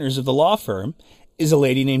partners of the law firm is a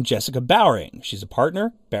lady named Jessica Bowering. She's a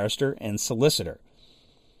partner, barrister, and solicitor.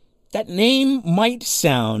 That name might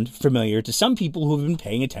sound familiar to some people who have been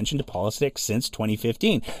paying attention to politics since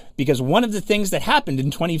 2015, because one of the things that happened in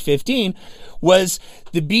 2015 was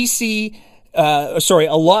the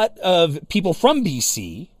a lot of people from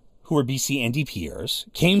BC, who were BC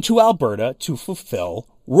NDPers, came to Alberta to fulfill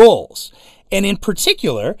roles. And in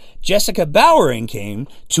particular, Jessica Bowering came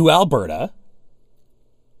to Alberta,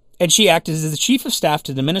 and she acted as the Chief of Staff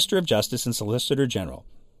to the Minister of Justice and Solicitor General.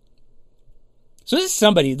 So this is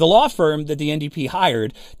somebody, the law firm that the NDP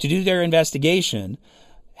hired to do their investigation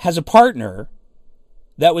has a partner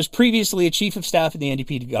that was previously a chief of staff in the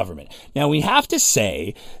NDP government. Now, we have to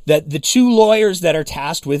say that the two lawyers that are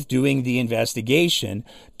tasked with doing the investigation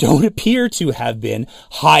don't appear to have been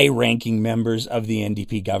high-ranking members of the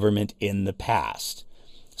NDP government in the past.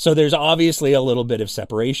 So there's obviously a little bit of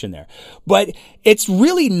separation there. But it's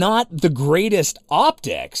really not the greatest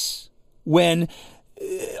optics when,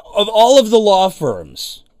 of all of the law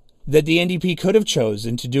firms that the NDP could have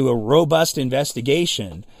chosen to do a robust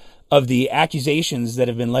investigation of the accusations that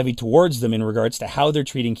have been levied towards them in regards to how they're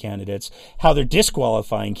treating candidates, how they're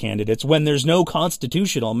disqualifying candidates when there's no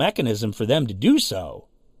constitutional mechanism for them to do so.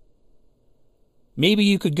 Maybe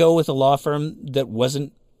you could go with a law firm that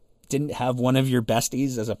didn't have one of your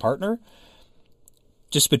besties as a partner.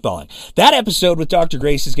 Just spitballing. That episode with Dr.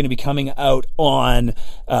 Grace is going to be coming out on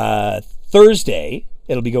Thursday.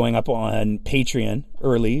 It'll be going up on Patreon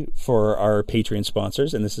early for our Patreon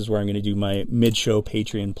sponsors, and this is where I'm going to do my mid-show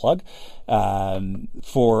Patreon plug.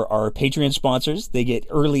 For our Patreon sponsors, they get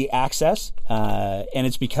early access, and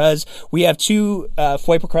it's because we have two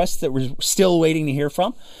FOIP requests that we're still waiting to hear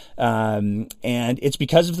from, and it's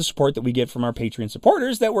because of the support that we get from our Patreon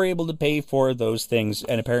supporters that we're able to pay for those things,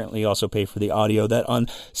 and apparently also pay for the audio that on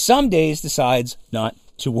some days decides not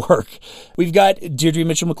to work. We've got Deirdre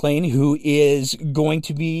Mitchell-McLean, who is going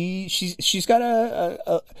to be, she's got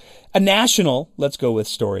a national, let's go with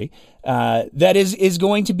story, that is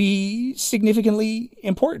going to be significantly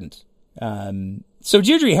important. So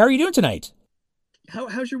Deirdre, how are you doing tonight?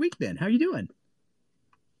 How's your week been? How are you doing?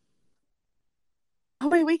 Oh,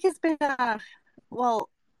 my week has been,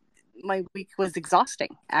 my week was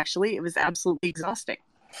exhausting, actually. It was absolutely exhausting.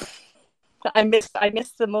 I missed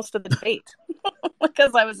the most of the debate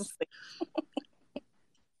because I was asleep.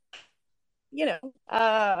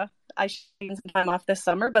 I should take some time off this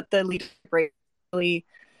summer, but the leadership really,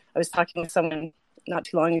 I was talking to someone not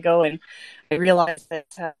too long ago, and I realized that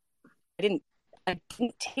I didn't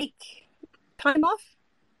take time off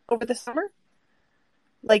over the summer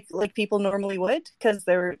like people normally would, because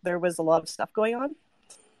there was a lot of stuff going on.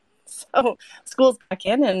 So school's back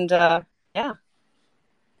in, and yeah.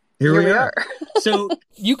 Here we are. So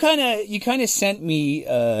you kind of sent me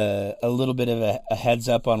a little bit of a heads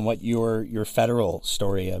up on what your federal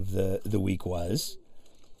story of the week was.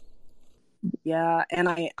 Yeah, and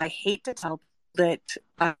I hate to tell that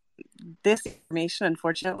this information,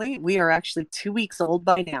 unfortunately, we are actually 2 weeks old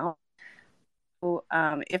by now. So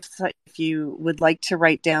if you would like to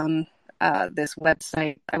write down this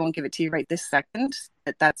website, I won't give it to you right this second,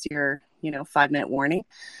 but that's your 5-minute warning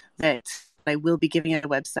that I will be giving it a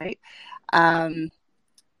website.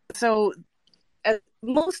 So as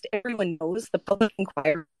most everyone knows, the Public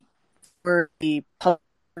Inquiry for the Public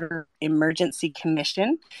Emergency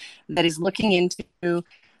Commission that is looking into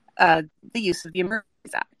the use of the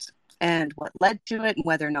Emergencies Act and what led to it and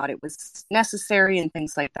whether or not it was necessary and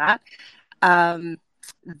things like that.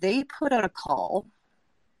 They put out a call,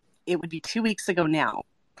 it would be 2 weeks ago now,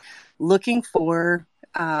 looking for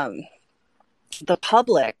the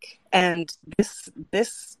public, and this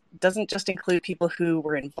doesn't just include people who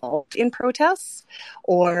were involved in protests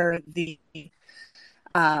or the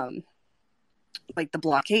like the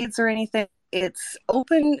blockades or anything. It's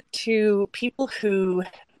open to people who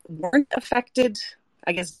weren't affected,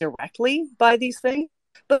 I guess, directly by these things,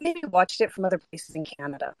 but maybe watched it from other places in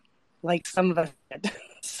Canada, like some of us did.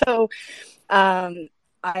 So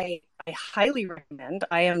I highly recommend.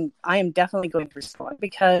 I am definitely going to respond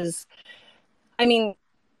because, I mean,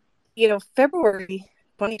 February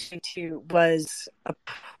 2022 was a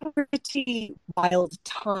pretty wild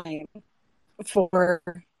time for,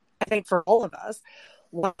 I think, for all of us,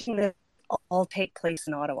 watching this all take place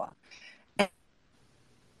in Ottawa. And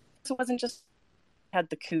it wasn't just had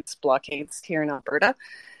the Coutts blockades here in Alberta,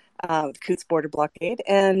 the Coutts border blockade.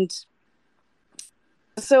 And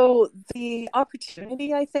so the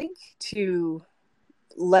opportunity, I think, to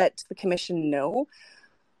let the commission know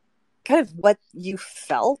kind of what you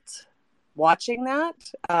felt watching that.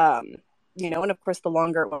 And of course, the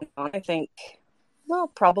longer it went on, I think, well,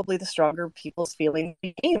 probably the stronger people's feeling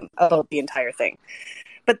became about the entire thing.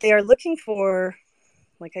 But they are looking for,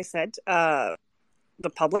 like I said, the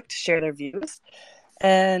public to share their views.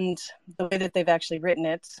 And the way that they've actually written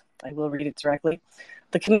it, I will read it directly.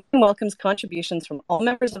 The commission welcomes contributions from all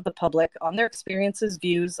members of the public on their experiences,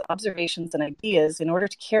 views, observations, and ideas in order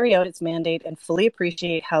to carry out its mandate and fully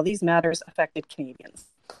appreciate how these matters affected Canadians.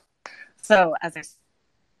 So, as I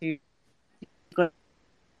said,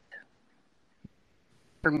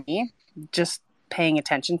 for me, just paying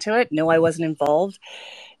attention to it. No, I wasn't involved.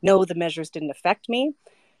 No, the measures didn't affect me.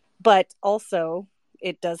 But also,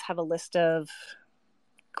 it does have a list of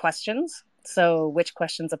questions. So, which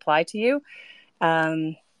questions apply to you?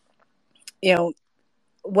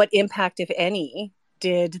 What impact, if any,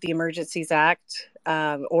 did the Emergencies Act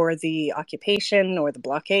or the occupation or the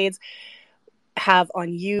blockades have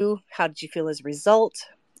on you? How did you feel as a result?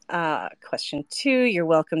 Question 2, you're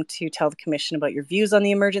welcome to tell the commission about your views on the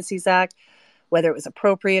Emergencies Act, whether it was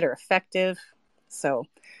appropriate or effective. So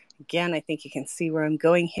again, I think you can see where I'm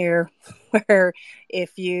going here, where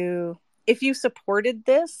if you supported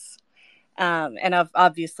this, and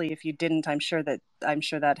obviously if you didn't, I'm sure that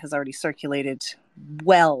has already circulated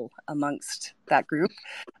well amongst that group.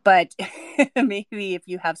 But maybe if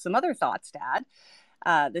you have some other thoughts to add,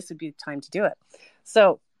 this would be the time to do it.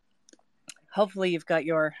 So hopefully you've got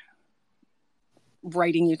your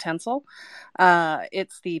writing utensil.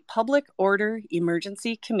 It's the Public Order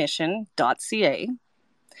Emergency Commission.ca,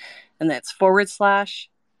 and that's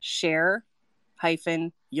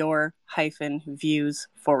 /share-your-views/.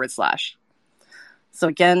 So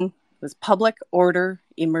again, it was Public Order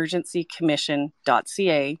Emergency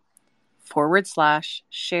Commission.ca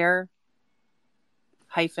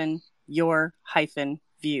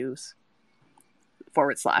 /share-your-views/.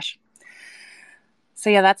 So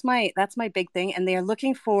yeah, that's my big thing. And they are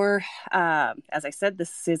looking for, as I said,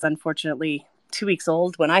 this is unfortunately 2 weeks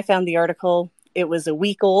old. When I found the article, it was a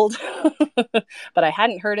week old, but I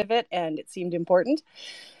hadn't heard of it and it seemed important.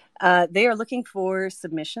 They are looking for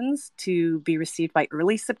submissions to be received by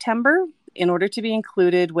early September in order to be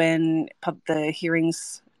included when the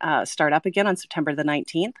hearings start up again on September the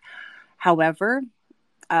 19th. However,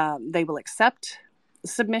 they will accept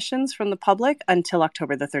submissions from the public until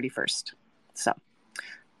October the 31st. So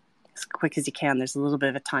as quick as you can. There's a little bit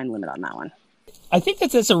of a time limit on that one. I think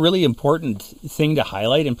that's a really important thing to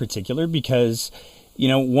highlight in particular because,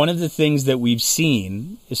 one of the things that we've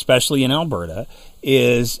seen, especially in Alberta,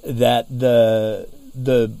 is that the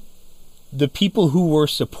people who were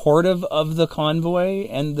supportive of the convoy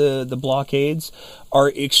and the blockades are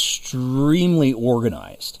extremely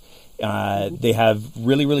organized. They have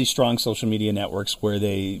really, really strong social media networks where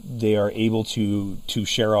they are able to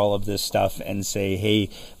share all of this stuff and say, hey,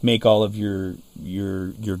 make all of your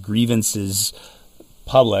grievances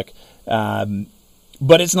public.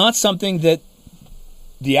 But it's not something that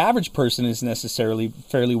the average person is necessarily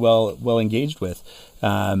fairly well engaged with.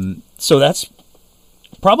 So that's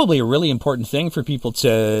probably a really important thing for people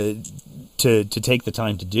to take the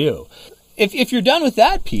time to do. If you're done with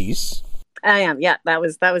that piece, I am. Yeah, that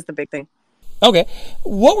was the big thing. Okay,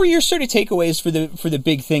 what were your sort of takeaways for the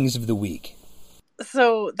big things of the week?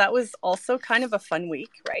 So that was also kind of a fun week,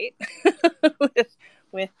 right?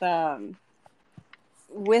 with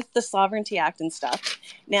the Sovereignty Act and stuff.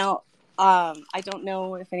 Now, I don't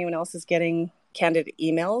know if anyone else is getting candidate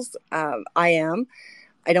emails. I am.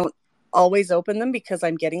 I don't always open them because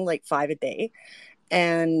I'm getting like 5 a day.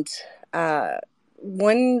 And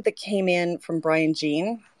one that came in from Brian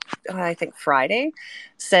Jean, I think Friday,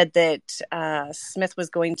 said that Smith was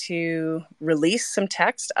going to release some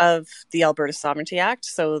text of the Alberta Sovereignty Act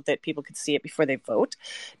so that people could see it before they vote.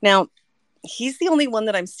 Now, he's the only one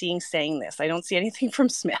that I'm seeing saying this. I don't see anything from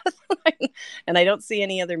Smith, and I don't see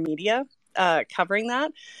any other media covering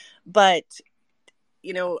that. But,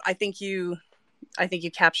 I think you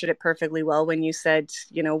captured it perfectly well when you said,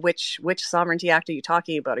 which Sovereignty Act are you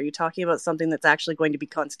talking about? Are you talking about something that's actually going to be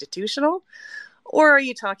constitutional? Or are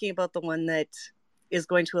you talking about the one that is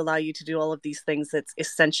going to allow you to do all of these things that's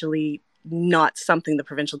essentially not something the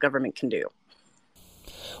provincial government can do?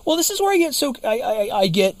 Well, this is where I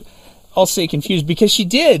get I'll say confused because she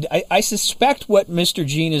did. I suspect what Mr.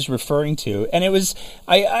 Jean is referring to. And it was,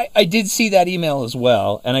 I did see that email as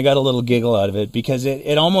well. And I got a little giggle out of it because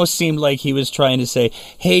it almost seemed like he was trying to say,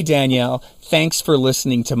 hey, Danielle, thanks for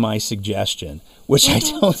listening to my suggestion, which I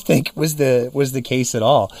don't think was the case at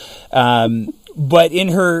all. But in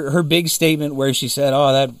her big statement where she said,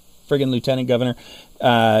 oh, that friggin' lieutenant governor,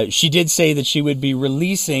 She did say that she would be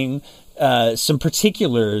releasing some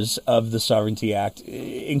particulars of the Sovereignty Act,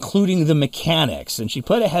 including the mechanics, and she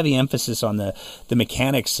put a heavy emphasis on the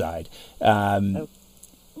mechanics side. And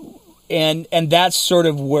that's sort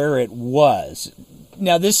of where it was.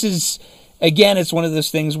 Now, this is, again, it's one of those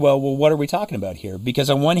things, well, what are we talking about here? Because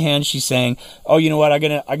on one hand, she's saying, oh, you know what,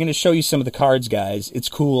 I'm gonna show you some of the cards, guys. It's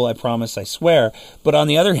cool, I promise, I swear. But on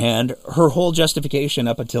the other hand, her whole justification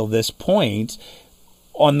up until this point,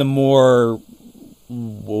 on the more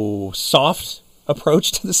soft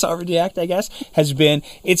approach to the Sovereignty Act, I guess, has been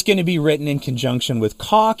it's going to be written in conjunction with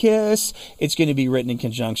caucus. It's going to be written in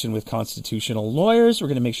conjunction with constitutional lawyers. We're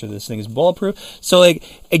going to make sure this thing is bulletproof. So, like,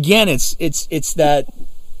 again, it's that,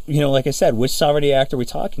 you know, like I said, which Sovereignty Act are we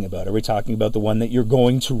talking about? Are we talking about the one that you're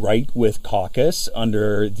going to write with caucus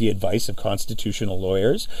under the advice of constitutional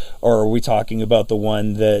lawyers? Or are we talking about the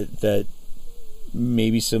one that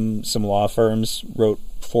maybe some law firms wrote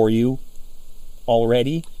for you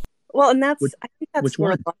already? Well, and I think that's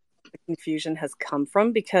where a one? lot of the confusion has come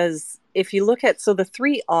from, because if you look at, so the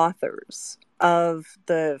three authors of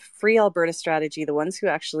the Free Alberta Strategy, the ones who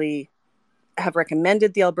actually have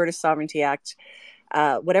recommended the Alberta Sovereignty Act,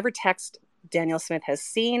 whatever text Danielle Smith has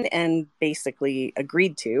seen and basically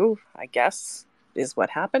agreed to, I guess, is what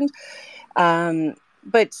happened.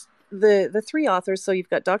 But the three authors, so you've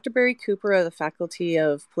got Dr. Barry Cooper of the Faculty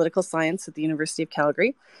of Political Science at the University of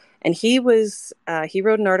Calgary, and he wrote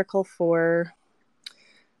an article for, I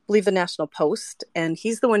believe, the National Post, and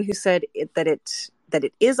he's the one who said that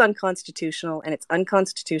it is unconstitutional, and it's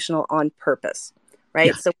unconstitutional on purpose, right?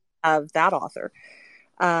 Yeah. So we have that author.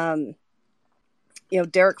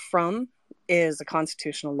 Derek Frum is a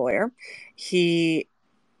constitutional lawyer. He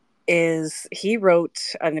wrote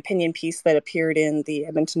an opinion piece that appeared in the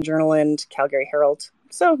Edmonton Journal and Calgary Herald,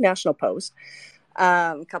 so National Post,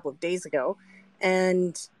 a couple of days ago.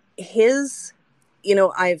 And his,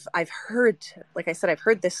 I've heard, like I said, I've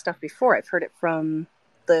heard this stuff before. I've heard it from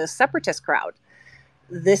the separatist crowd.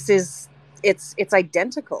 It's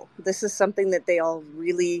identical. This is something that they all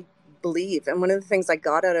really believe. And one of the things I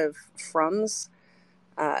got out of Frum's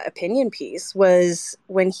opinion piece was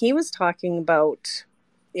when he was talking about,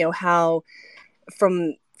 how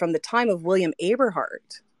from the time of William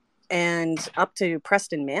Aberhart and up to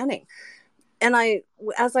Preston Manning. And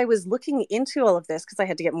as I was looking into all of this, because I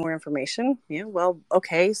had to get more information,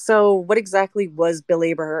 okay, so what exactly was Bill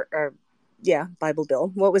Aberhart, Bible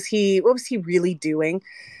Bill? What was he really doing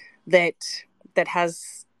that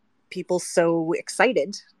has people so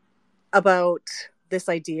excited about this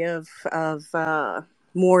idea of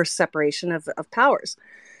more separation of powers?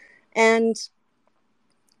 And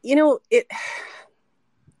the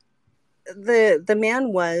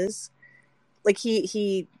man was like,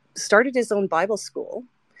 he started his own Bible school,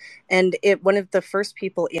 and one of the first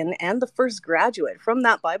people in and the first graduate from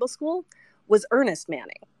that Bible school was Ernest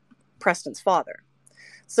Manning, Preston's father.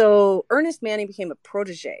 So Ernest Manning became a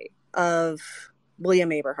protege of William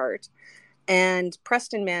Aberhart, and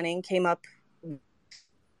Preston Manning came up.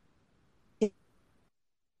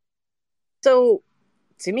 So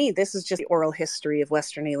to me, this is just the oral history of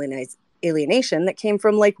Western alienation that came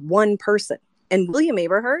from like one person. And William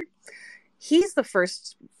Aberhart, his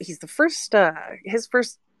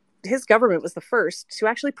government was the first to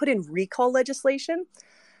actually put in recall legislation,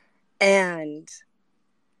 and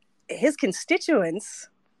his constituents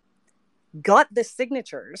got the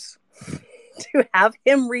signatures to have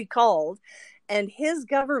him recalled, and his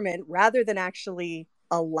government, rather than actually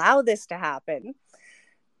allow this to happen,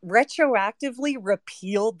 retroactively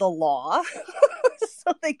repealed the law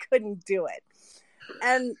so they couldn't do it.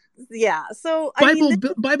 And so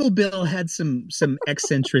Bible Bill had some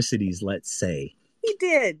eccentricities, let's say. He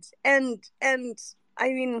did. And I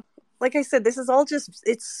mean, like I said, this is all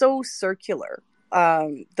it's so circular. A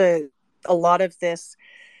lot of this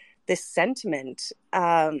sentiment.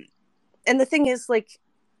 And the thing is, like,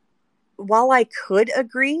 while I could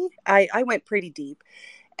agree, I went pretty deep.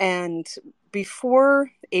 And before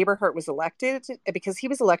Aberhart was elected, because he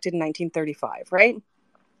was elected in 1935, right?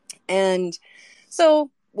 And so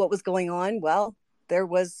what was going on? Well, there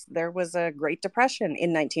was a Great Depression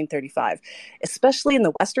in 1935, especially in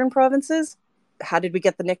the Western provinces. How did we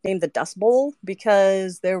get the nickname the Dust Bowl?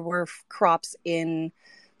 Because there were crops in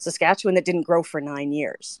Saskatchewan that didn't grow for 9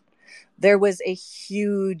 years. There was a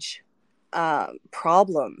huge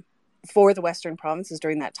problem for the Western provinces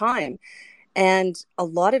during that time. And a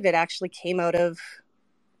lot of it actually came out of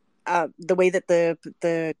the way that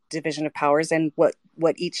the division of powers and what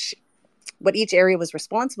each area was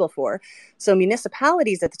responsible for. So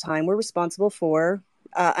municipalities at the time were responsible for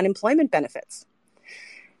unemployment benefits.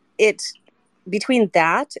 between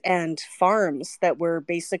that and farms that were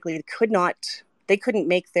basically they couldn't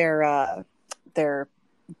make their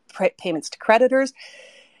payments to creditors.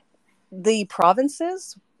 The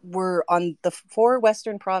provinces were on the 4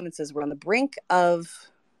 western provinces were on the brink of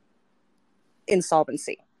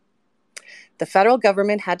insolvency. The federal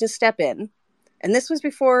government had to step in, and this was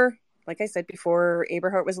before, like I said, before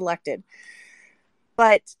Aberhart was elected.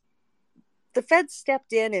 But the feds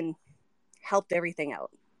stepped in and helped everything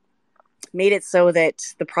out, made it so that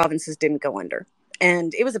the provinces didn't go under.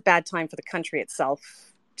 And it was a bad time for the country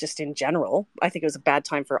itself, just in general. I think it was a bad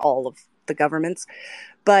time for all of the governments.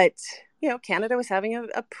 But, Canada was having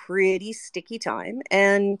a pretty sticky time,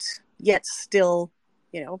 and yet still,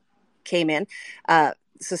 came in.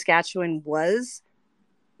 Saskatchewan was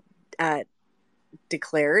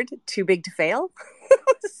declared too big to fail.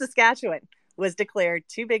 Saskatchewan was declared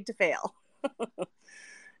too big to fail.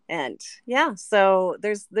 And so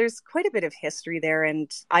there's quite a bit of history there.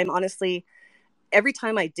 And I'm honestly, every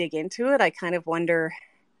time I dig into it, I kind of wonder,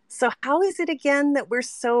 so how is it again that we're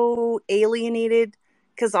so alienated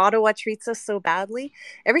because Ottawa treats us so badly?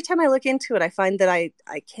 Every time I look into it, I find that I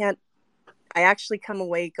actually come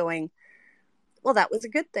away going, well, that was a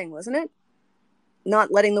good thing, wasn't it?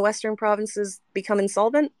 Not letting the Western provinces become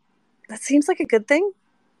insolvent. That seems like a good thing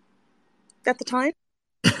at the time.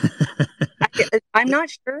 I'm not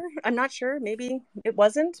sure. Maybe it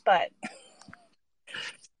wasn't, but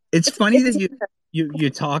it's funny that you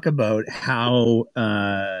talk about how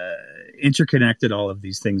interconnected all of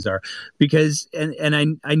these things are, because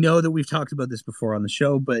and I know that we've talked about this before on the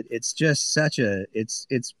show, but it's just such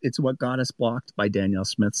it's what got us blocked by Danielle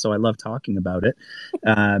Smith, so I love talking about it.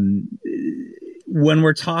 When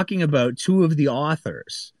we're talking about two of the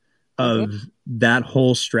authors of that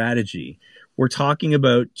whole strategy, we're talking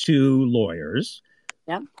about two lawyers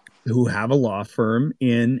who have a law firm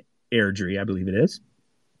in Airdrie, I believe it is.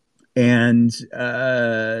 And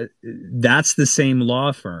that's the same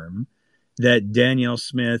law firm that Danielle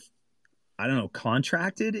Smith, I don't know,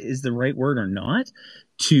 contracted is the right word or not,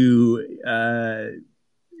 to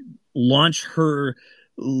launch her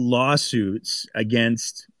lawsuits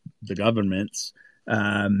against the governments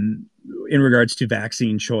in regards to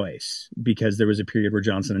vaccine choice, because there was a period where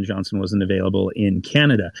Johnson & Johnson wasn't available in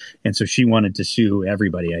Canada. And so she wanted to sue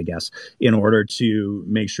everybody, I guess, in order to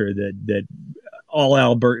make sure that all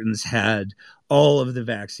Albertans had all of the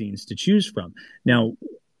vaccines to choose from. Now,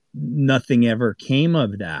 nothing ever came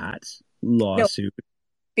of that lawsuit. No,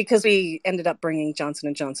 because we ended up bringing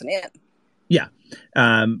Johnson & Johnson in. Yeah.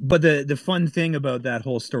 But the fun thing about that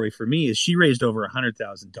whole story for me is she raised over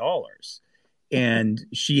 $100,000, and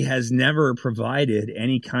she has never provided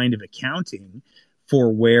any kind of accounting for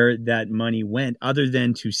where that money went, other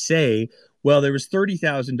than to say, well, there was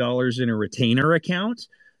 $30,000 in a retainer account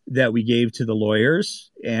that we gave to the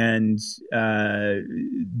lawyers, and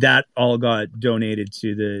that all got donated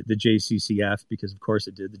to the JCCF, because of course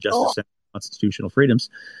it did, the Justice Center for Constitutional Freedoms.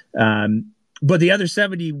 But the other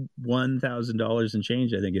 $71,000 and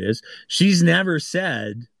change, I think it is, she's never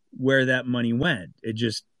said where that money went. It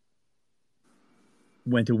just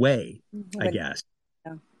went away, I guess.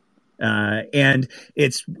 Yeah. And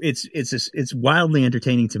it's wildly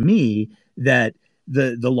entertaining to me that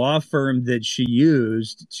the law firm that she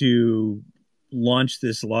used to launch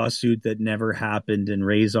this lawsuit that never happened and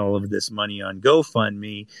raise all of this money on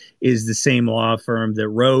GoFundMe is the same law firm that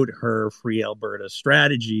wrote her Free Alberta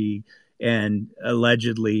strategy and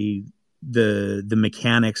allegedly the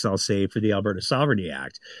mechanics, I'll say, for the Alberta Sovereignty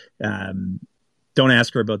Act. Don't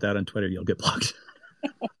ask her about that on Twitter. You'll get blocked.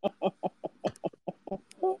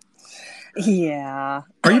 Yeah.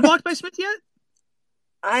 Are you blocked by Smith yet?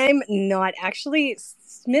 I'm not. Actually,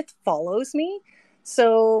 Smith follows me.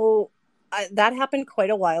 So that happened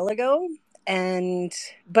quite a while ago.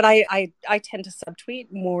 But I tend to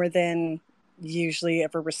subtweet more than usually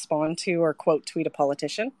ever respond to or quote tweet a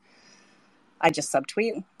politician. I just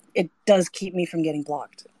subtweet. It does keep me from getting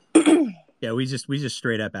blocked. Yeah, we just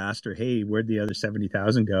straight up asked her, hey, where'd the other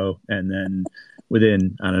 70,000 go? And then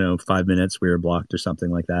within, I don't know, 5 minutes, we were blocked or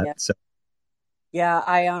something like that. Yeah. So, yeah,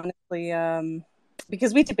 I honestly,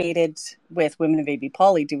 because we debated with Women of AB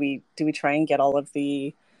Poly, do we try and get all of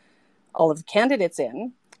the candidates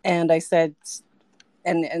in? And I said,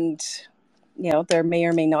 and there may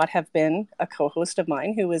or may not have been a co-host of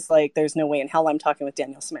mine who was like, there's no way in hell I'm talking with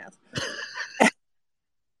Danielle Smith.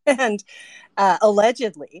 And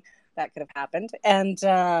allegedly that could have happened. And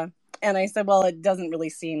I said, well, it doesn't really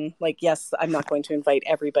seem like, yes, I'm not going to invite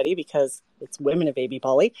everybody because it's Women of AB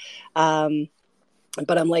Poly.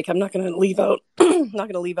 But I'm like, I'm not going to leave out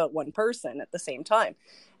one person at the same time.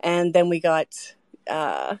 And then we got,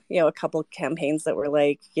 a couple campaigns that were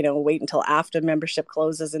like, wait until after membership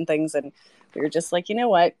closes and things. And we were just like, you know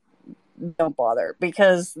what? Don't bother,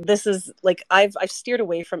 because this is like, I've steered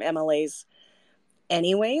away from MLAs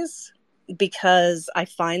anyways, because I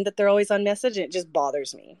find that they're always on message and it just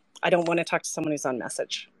bothers me. I don't want to talk to someone who's on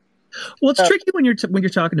message. Well, it's tricky when you're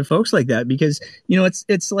talking to folks like that, because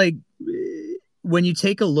it's like when you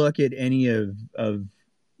take a look at any of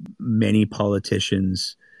many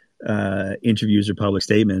politicians' interviews or public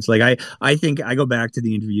statements. Like I think I go back to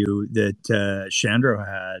the interview that Shandro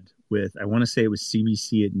had with, I want to say it was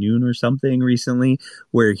CBC at noon or something recently,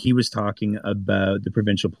 where he was talking about the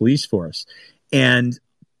provincial police force. And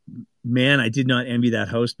man, I did not envy that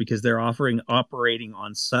host, because they're operating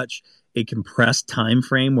on such a compressed time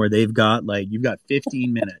frame where they've got you've got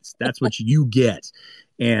 15 minutes. That's what you get.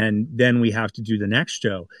 And then we have to do the next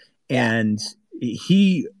show. Yeah. And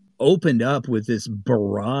he opened up with this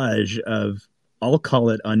barrage of, I'll call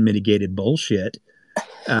it unmitigated bullshit.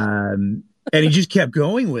 And he just kept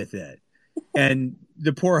going with it. And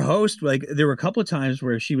the poor host, there were a couple of times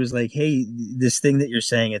where she was like, hey, this thing that you're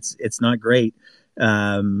saying, it's not great.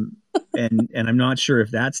 And I'm not sure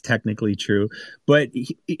if that's technically true, but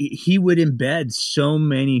he would embed so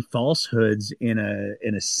many falsehoods in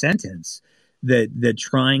a sentence that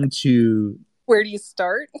trying to, where do you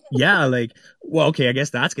start? Yeah, well, okay, I guess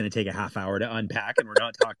that's going to take a half hour to unpack, and we're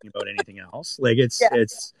not talking about anything else.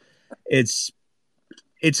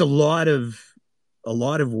 It's a lot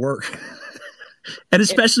of work. And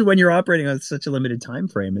especially when you're operating on such a limited time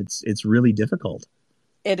frame, it's really difficult.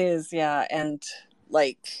 It is, yeah. And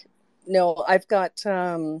no, I've got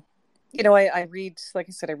I read, like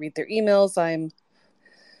I said, I read their emails.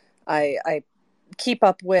 I keep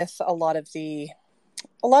up with a lot of the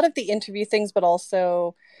interview things, but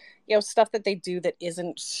also, stuff that they do that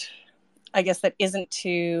isn't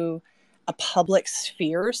to a public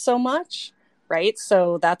sphere so much, right?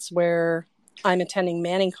 So that's where I'm attending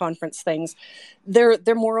Manning conference things. They're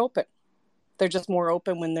more open. They're just more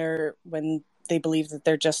open when they believe that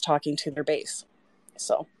they're just talking to their base.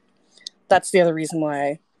 So that's the other reason why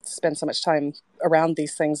I spend so much time around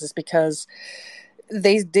these things, is because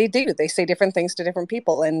they say different things to different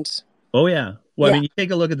people. And oh yeah, well, yeah. I mean, you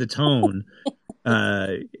take a look at the tone.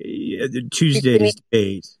 Tuesday's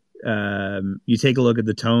debate. You take a look at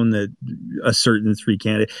the tone that a certain three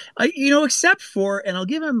candidate, except for, and I'll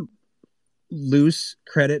give him loose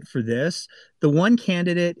credit for this, the one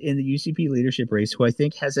candidate in the UCP leadership race who I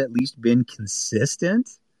think has at least been consistent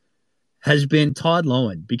has been Todd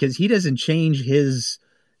Lowen, because he doesn't change his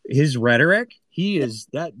rhetoric. He is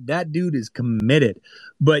that dude is committed.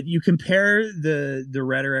 But you compare the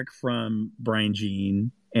rhetoric from Brian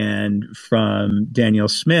Jean and from Danielle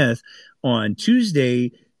Smith on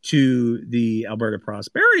Tuesday to the Alberta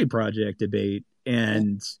Prosperity Project debate,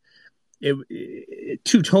 and it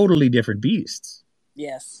two totally different beasts.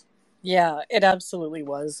 Yes. Yeah, it absolutely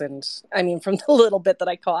was. And I mean, from the little bit that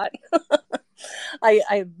I caught,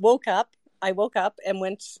 I woke up and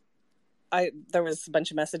there was a bunch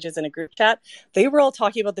of messages in a group chat. They were all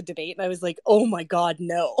talking about the debate, and I was like, oh my God,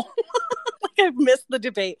 no. I missed the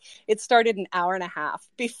debate. It started an hour and a half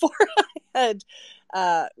before I had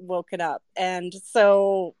woken up. And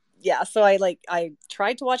so, yeah, so I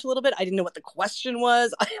tried to watch a little bit. I didn't know what the question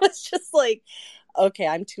was. I was just like, okay,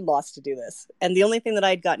 I'm too lost to do this. And the only thing that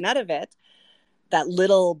I'd gotten out of it, that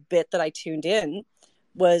little bit that I tuned in,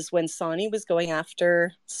 was when Sonny was going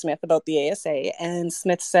after Smith about the ASA, and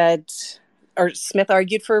Smith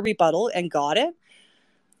argued for a rebuttal and got it,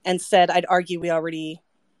 and said, I'd argue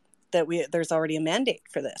there's already a mandate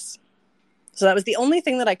for this. So that was the only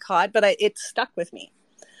thing that I caught, but it stuck with me.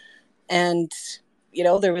 And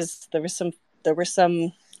there were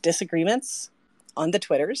some disagreements on the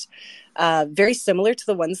Twitters, very similar to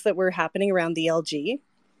the ones that were happening around the LG.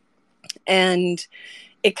 And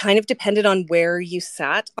it kind of depended on where you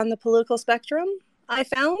sat on the political spectrum, I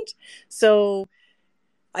found. So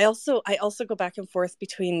I also go back and forth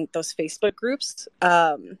between those Facebook groups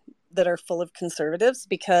that are full of conservatives,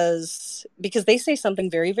 because they say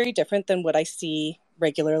something very, very different than what I see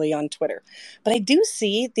regularly on Twitter. But I do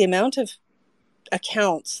see the amount of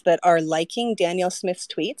accounts that are liking Danielle Smith's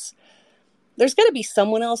tweets. There's got to be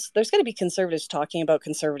someone else. There's got to be conservatives talking about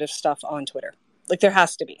conservative stuff on Twitter. There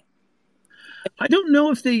has to be. I don't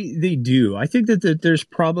know if they do. I think that there's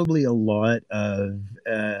probably a lot of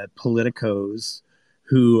politicos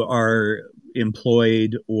who are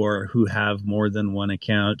employed or who have more than one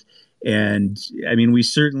account. And I mean, we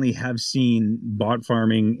certainly have seen bot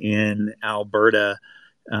farming in Alberta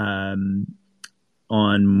on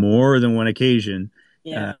more than one occasion.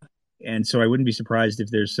 Yeah. and so I wouldn't be surprised if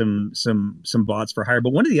there's some bots for hire.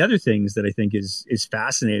 But one of the other things that I think is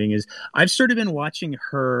fascinating is I've sort of been watching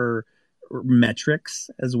her metrics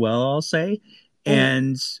as well, I'll say,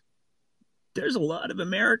 and there's a lot of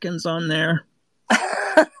Americans on there.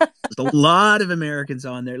 There's a lot of Americans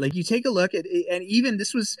on there. Like, you take a look at, and even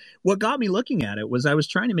this was what got me looking at it, was I was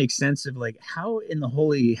trying to make sense of, like, how in the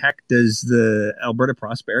holy heck does the Alberta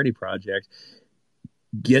Prosperity Project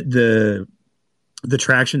get the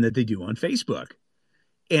traction that they do on Facebook?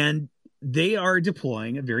 And they are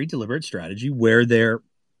deploying a very deliberate strategy where they're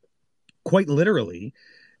quite literally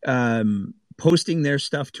posting their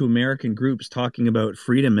stuff to American groups talking about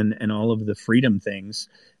freedom and all of the freedom things.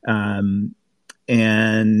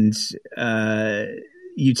 And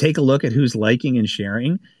you take a look at who's liking and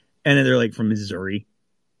sharing, and they're like from Missouri.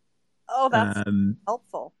 Oh, that's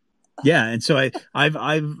helpful. Yeah, and so I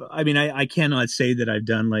cannot say that I've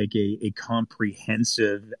done like a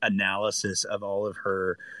comprehensive analysis of all of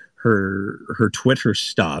her Twitter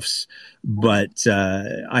stuffs, but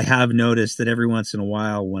I have noticed that every once in a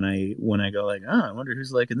while when I go like, oh, I wonder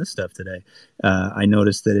who's liking this stuff today, I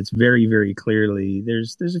notice that it's very, very clearly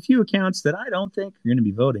there's a few accounts that I don't think are going to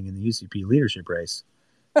be voting in the UCP leadership race.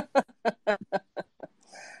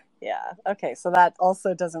 Yeah. Okay. So that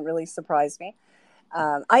also doesn't really surprise me.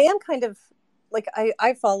 I am kind of like,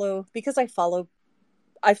 I follow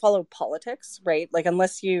politics, right? Like,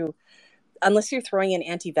 unless you're throwing in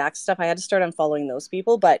anti-vax stuff, I had to start unfollowing those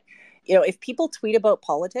people. But, if people tweet about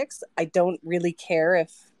politics, I don't really care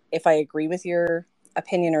if I agree with your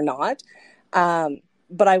opinion or not.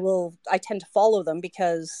 But I tend to follow them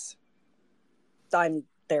because I'm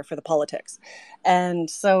there for the politics. And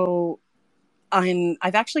so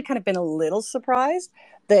I've actually kind of been a little surprised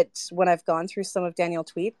that when I've gone through some of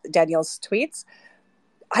Danielle's tweets,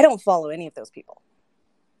 I don't follow any of those people.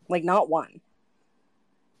 Like, not one.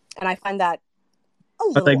 And I find that a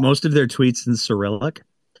little like most of their tweets in Cyrillic.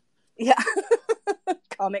 Yeah.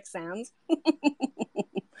 Comic Sans.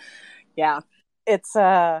 Yeah. It's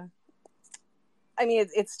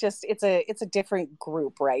it's a different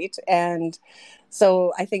group, right? And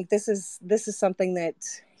so I think this is something that,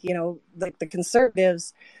 like, the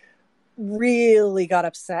Conservatives really got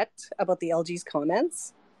upset about the LG's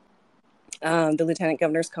comments, the Lieutenant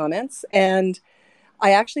Governor's comments. And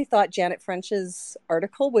I actually thought Janet French's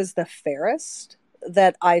article was the fairest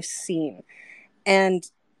that I've seen. And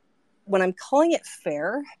when I'm calling it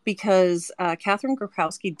fair, because Catherine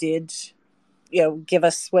Grokowski did, give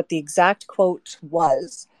us what the exact quote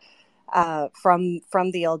was from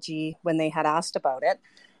the LG when they had asked about it.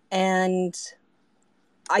 And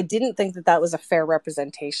I didn't think that was a fair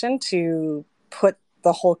representation to put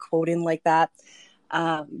the whole quote in like that.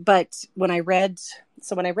 But when I read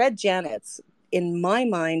Janet's, in my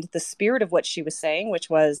mind, the spirit of what she was saying, which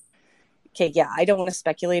was, okay, yeah, I don't want to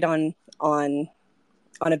speculate on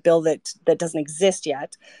a bill that doesn't exist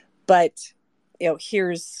yet, but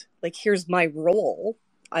here's my role.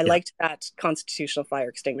 I liked that constitutional fire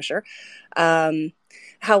extinguisher.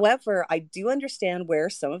 However, I do understand where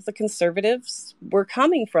some of the Conservatives were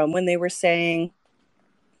coming from when they were saying,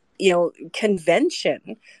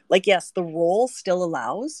 convention, like, yes, the role still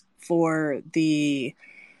allows for the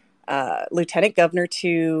Lieutenant Governor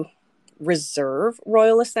to reserve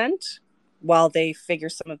royal assent while they figure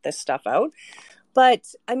some of this stuff out.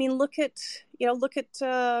 But I mean, look at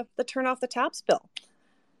the turn off the taps bill,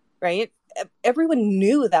 right? Everyone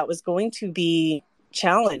knew that was going to be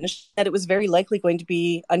challenged, that it was very likely going to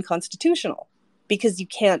be unconstitutional because you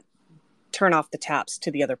can't turn off the taps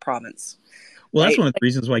to the other province. Well, that's one of the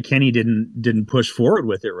reasons why Kenny didn't push forward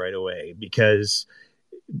with it right away, because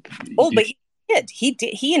but he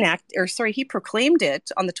did. He proclaimed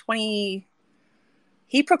it on the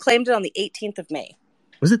 18th of May.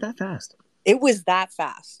 Was it that fast? It was that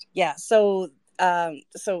fast. Yeah. So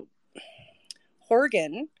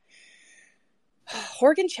Horgan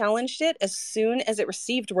challenged it as soon as it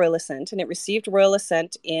received royal assent, and it received royal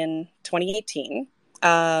assent in 2018.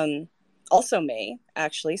 Also May,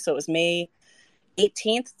 actually. So it was May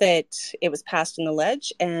 18th that it was passed in the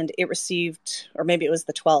Ledge, and it received, or maybe it was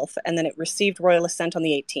the 12th, and then it received royal assent on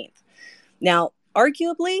the 18th. Now,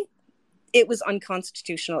 arguably, it was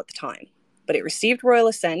unconstitutional at the time, but it received royal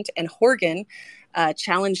assent, and Horgan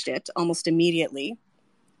challenged it almost immediately.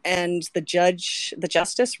 And the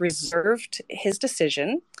justice reserved his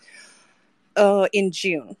decision in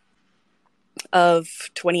June of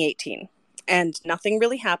 2018. And nothing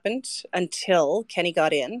really happened until Kenny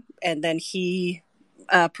got in, and then he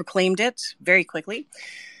proclaimed it very quickly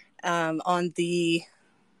on the,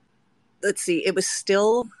 let's see, it was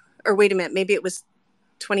still, or wait a minute, maybe it was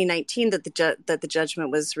 2019 that the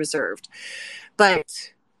judgment was reserved,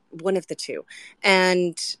 but one of the two.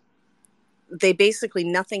 And they basically,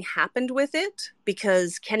 nothing happened with it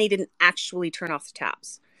because Kenny didn't actually turn off the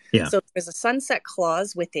taps. Yeah. So there's a sunset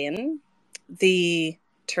clause within the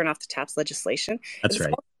turn off the taps legislation. That's it's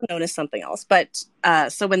right. Also known as something else. But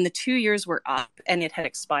so when the 2 years were up and it had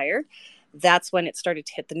expired, that's when it started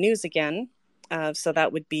to hit the news again. So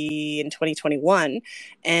that would be in 2021.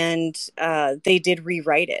 And they did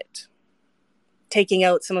rewrite it, taking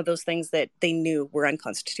out some of those things that they knew were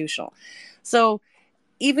unconstitutional. So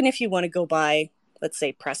even if you want to go by, let's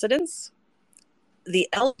say, precedents, the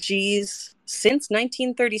LGs since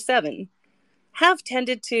 1937 have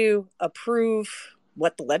tended to approve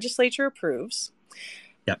what the legislature approves.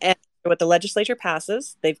 Yep. And what the legislature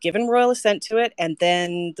passes. They've given royal assent to it, and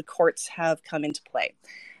then the courts have come into play.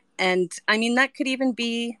 And I mean, that could even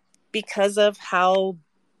be because of how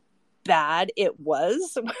bad it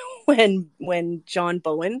was when John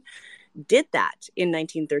Bowen did that in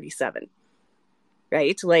 1937.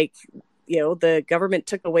 Right? Like, the government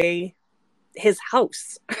took away his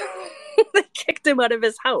house. They kicked him out of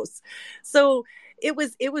his house. So it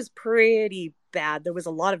was pretty bad. There was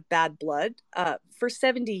a lot of bad blood for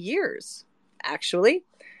 70 years, actually.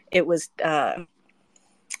 It was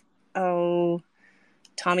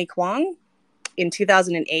Tommy Kwong in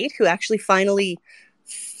 2008 who actually finally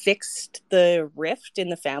fixed the rift in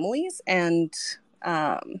the families and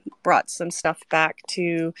brought some stuff back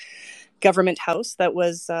to Government House that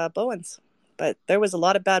was Bowen's. But there was a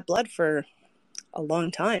lot of bad blood for a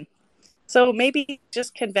long time. So maybe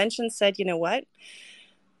just convention said, you know what,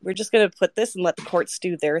 we're just going to put this and let the courts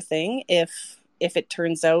do their thing if it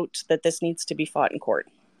turns out that this needs to be fought in court.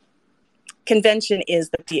 Convention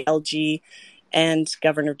is that the LG and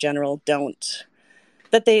Governor General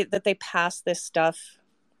that they pass this stuff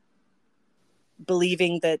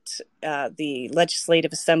believing that the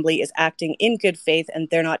Legislative Assembly is acting in good faith and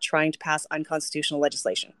they're not trying to pass unconstitutional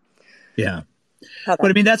legislation. Yeah. But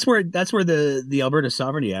I mean, that's where the Alberta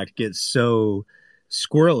Sovereignty Act gets so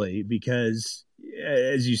squirrely because,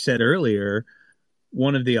 as you said earlier,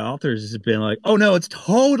 one of the authors has been like, "Oh no, it's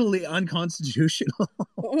totally unconstitutional."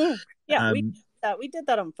 Yeah, we did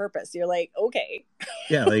that on purpose. You're like, okay.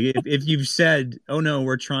 Yeah, like if you've said, "Oh no,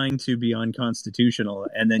 we're trying to be unconstitutional,"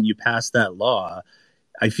 and then you pass that law,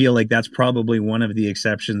 I feel like that's probably one of the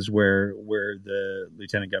exceptions where the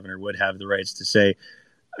lieutenant governor would have the rights to say,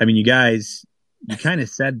 I mean, you guys, you kind of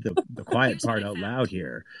said the quiet part out loud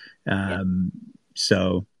here.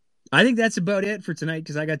 So I think that's about it for tonight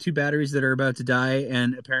because I got 2 batteries that are about to die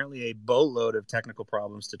and apparently a boatload of technical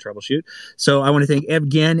problems to troubleshoot. So I want to thank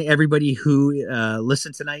again everybody who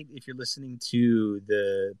listened tonight. If you're listening to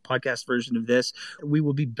the podcast version of this, we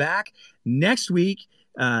will be back next week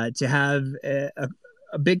to have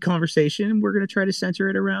a big conversation. We're going to try to center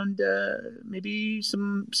it around maybe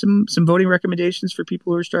some voting recommendations for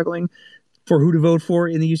people who are struggling for who to vote for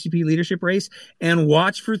in the UCP leadership race. And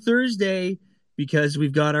watch for Thursday because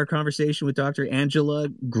we've got our conversation with Dr. Angela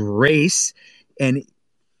Grace, and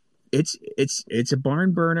it's a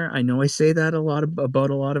barn burner. I know I say that about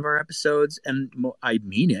a lot of our episodes, and I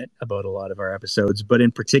mean it about a lot of our episodes, but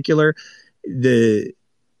in particular, the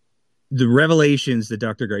revelations that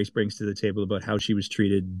Dr. Grace brings to the table about how she was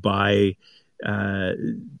treated by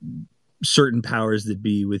certain powers that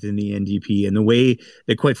be within the NDP and the way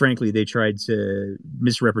that, quite frankly, they tried to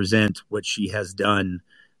misrepresent what she has done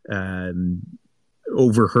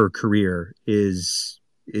over her career is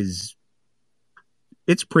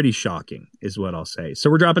it's pretty shocking is what I'll say. So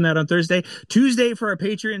we're dropping that on Thursday. Tuesday for our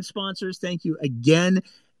Patreon sponsors. Thank you again,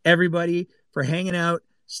 everybody, for hanging out,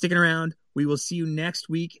 sticking around. We will see you next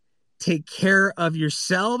week. Take care of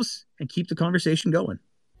yourselves and keep the conversation going.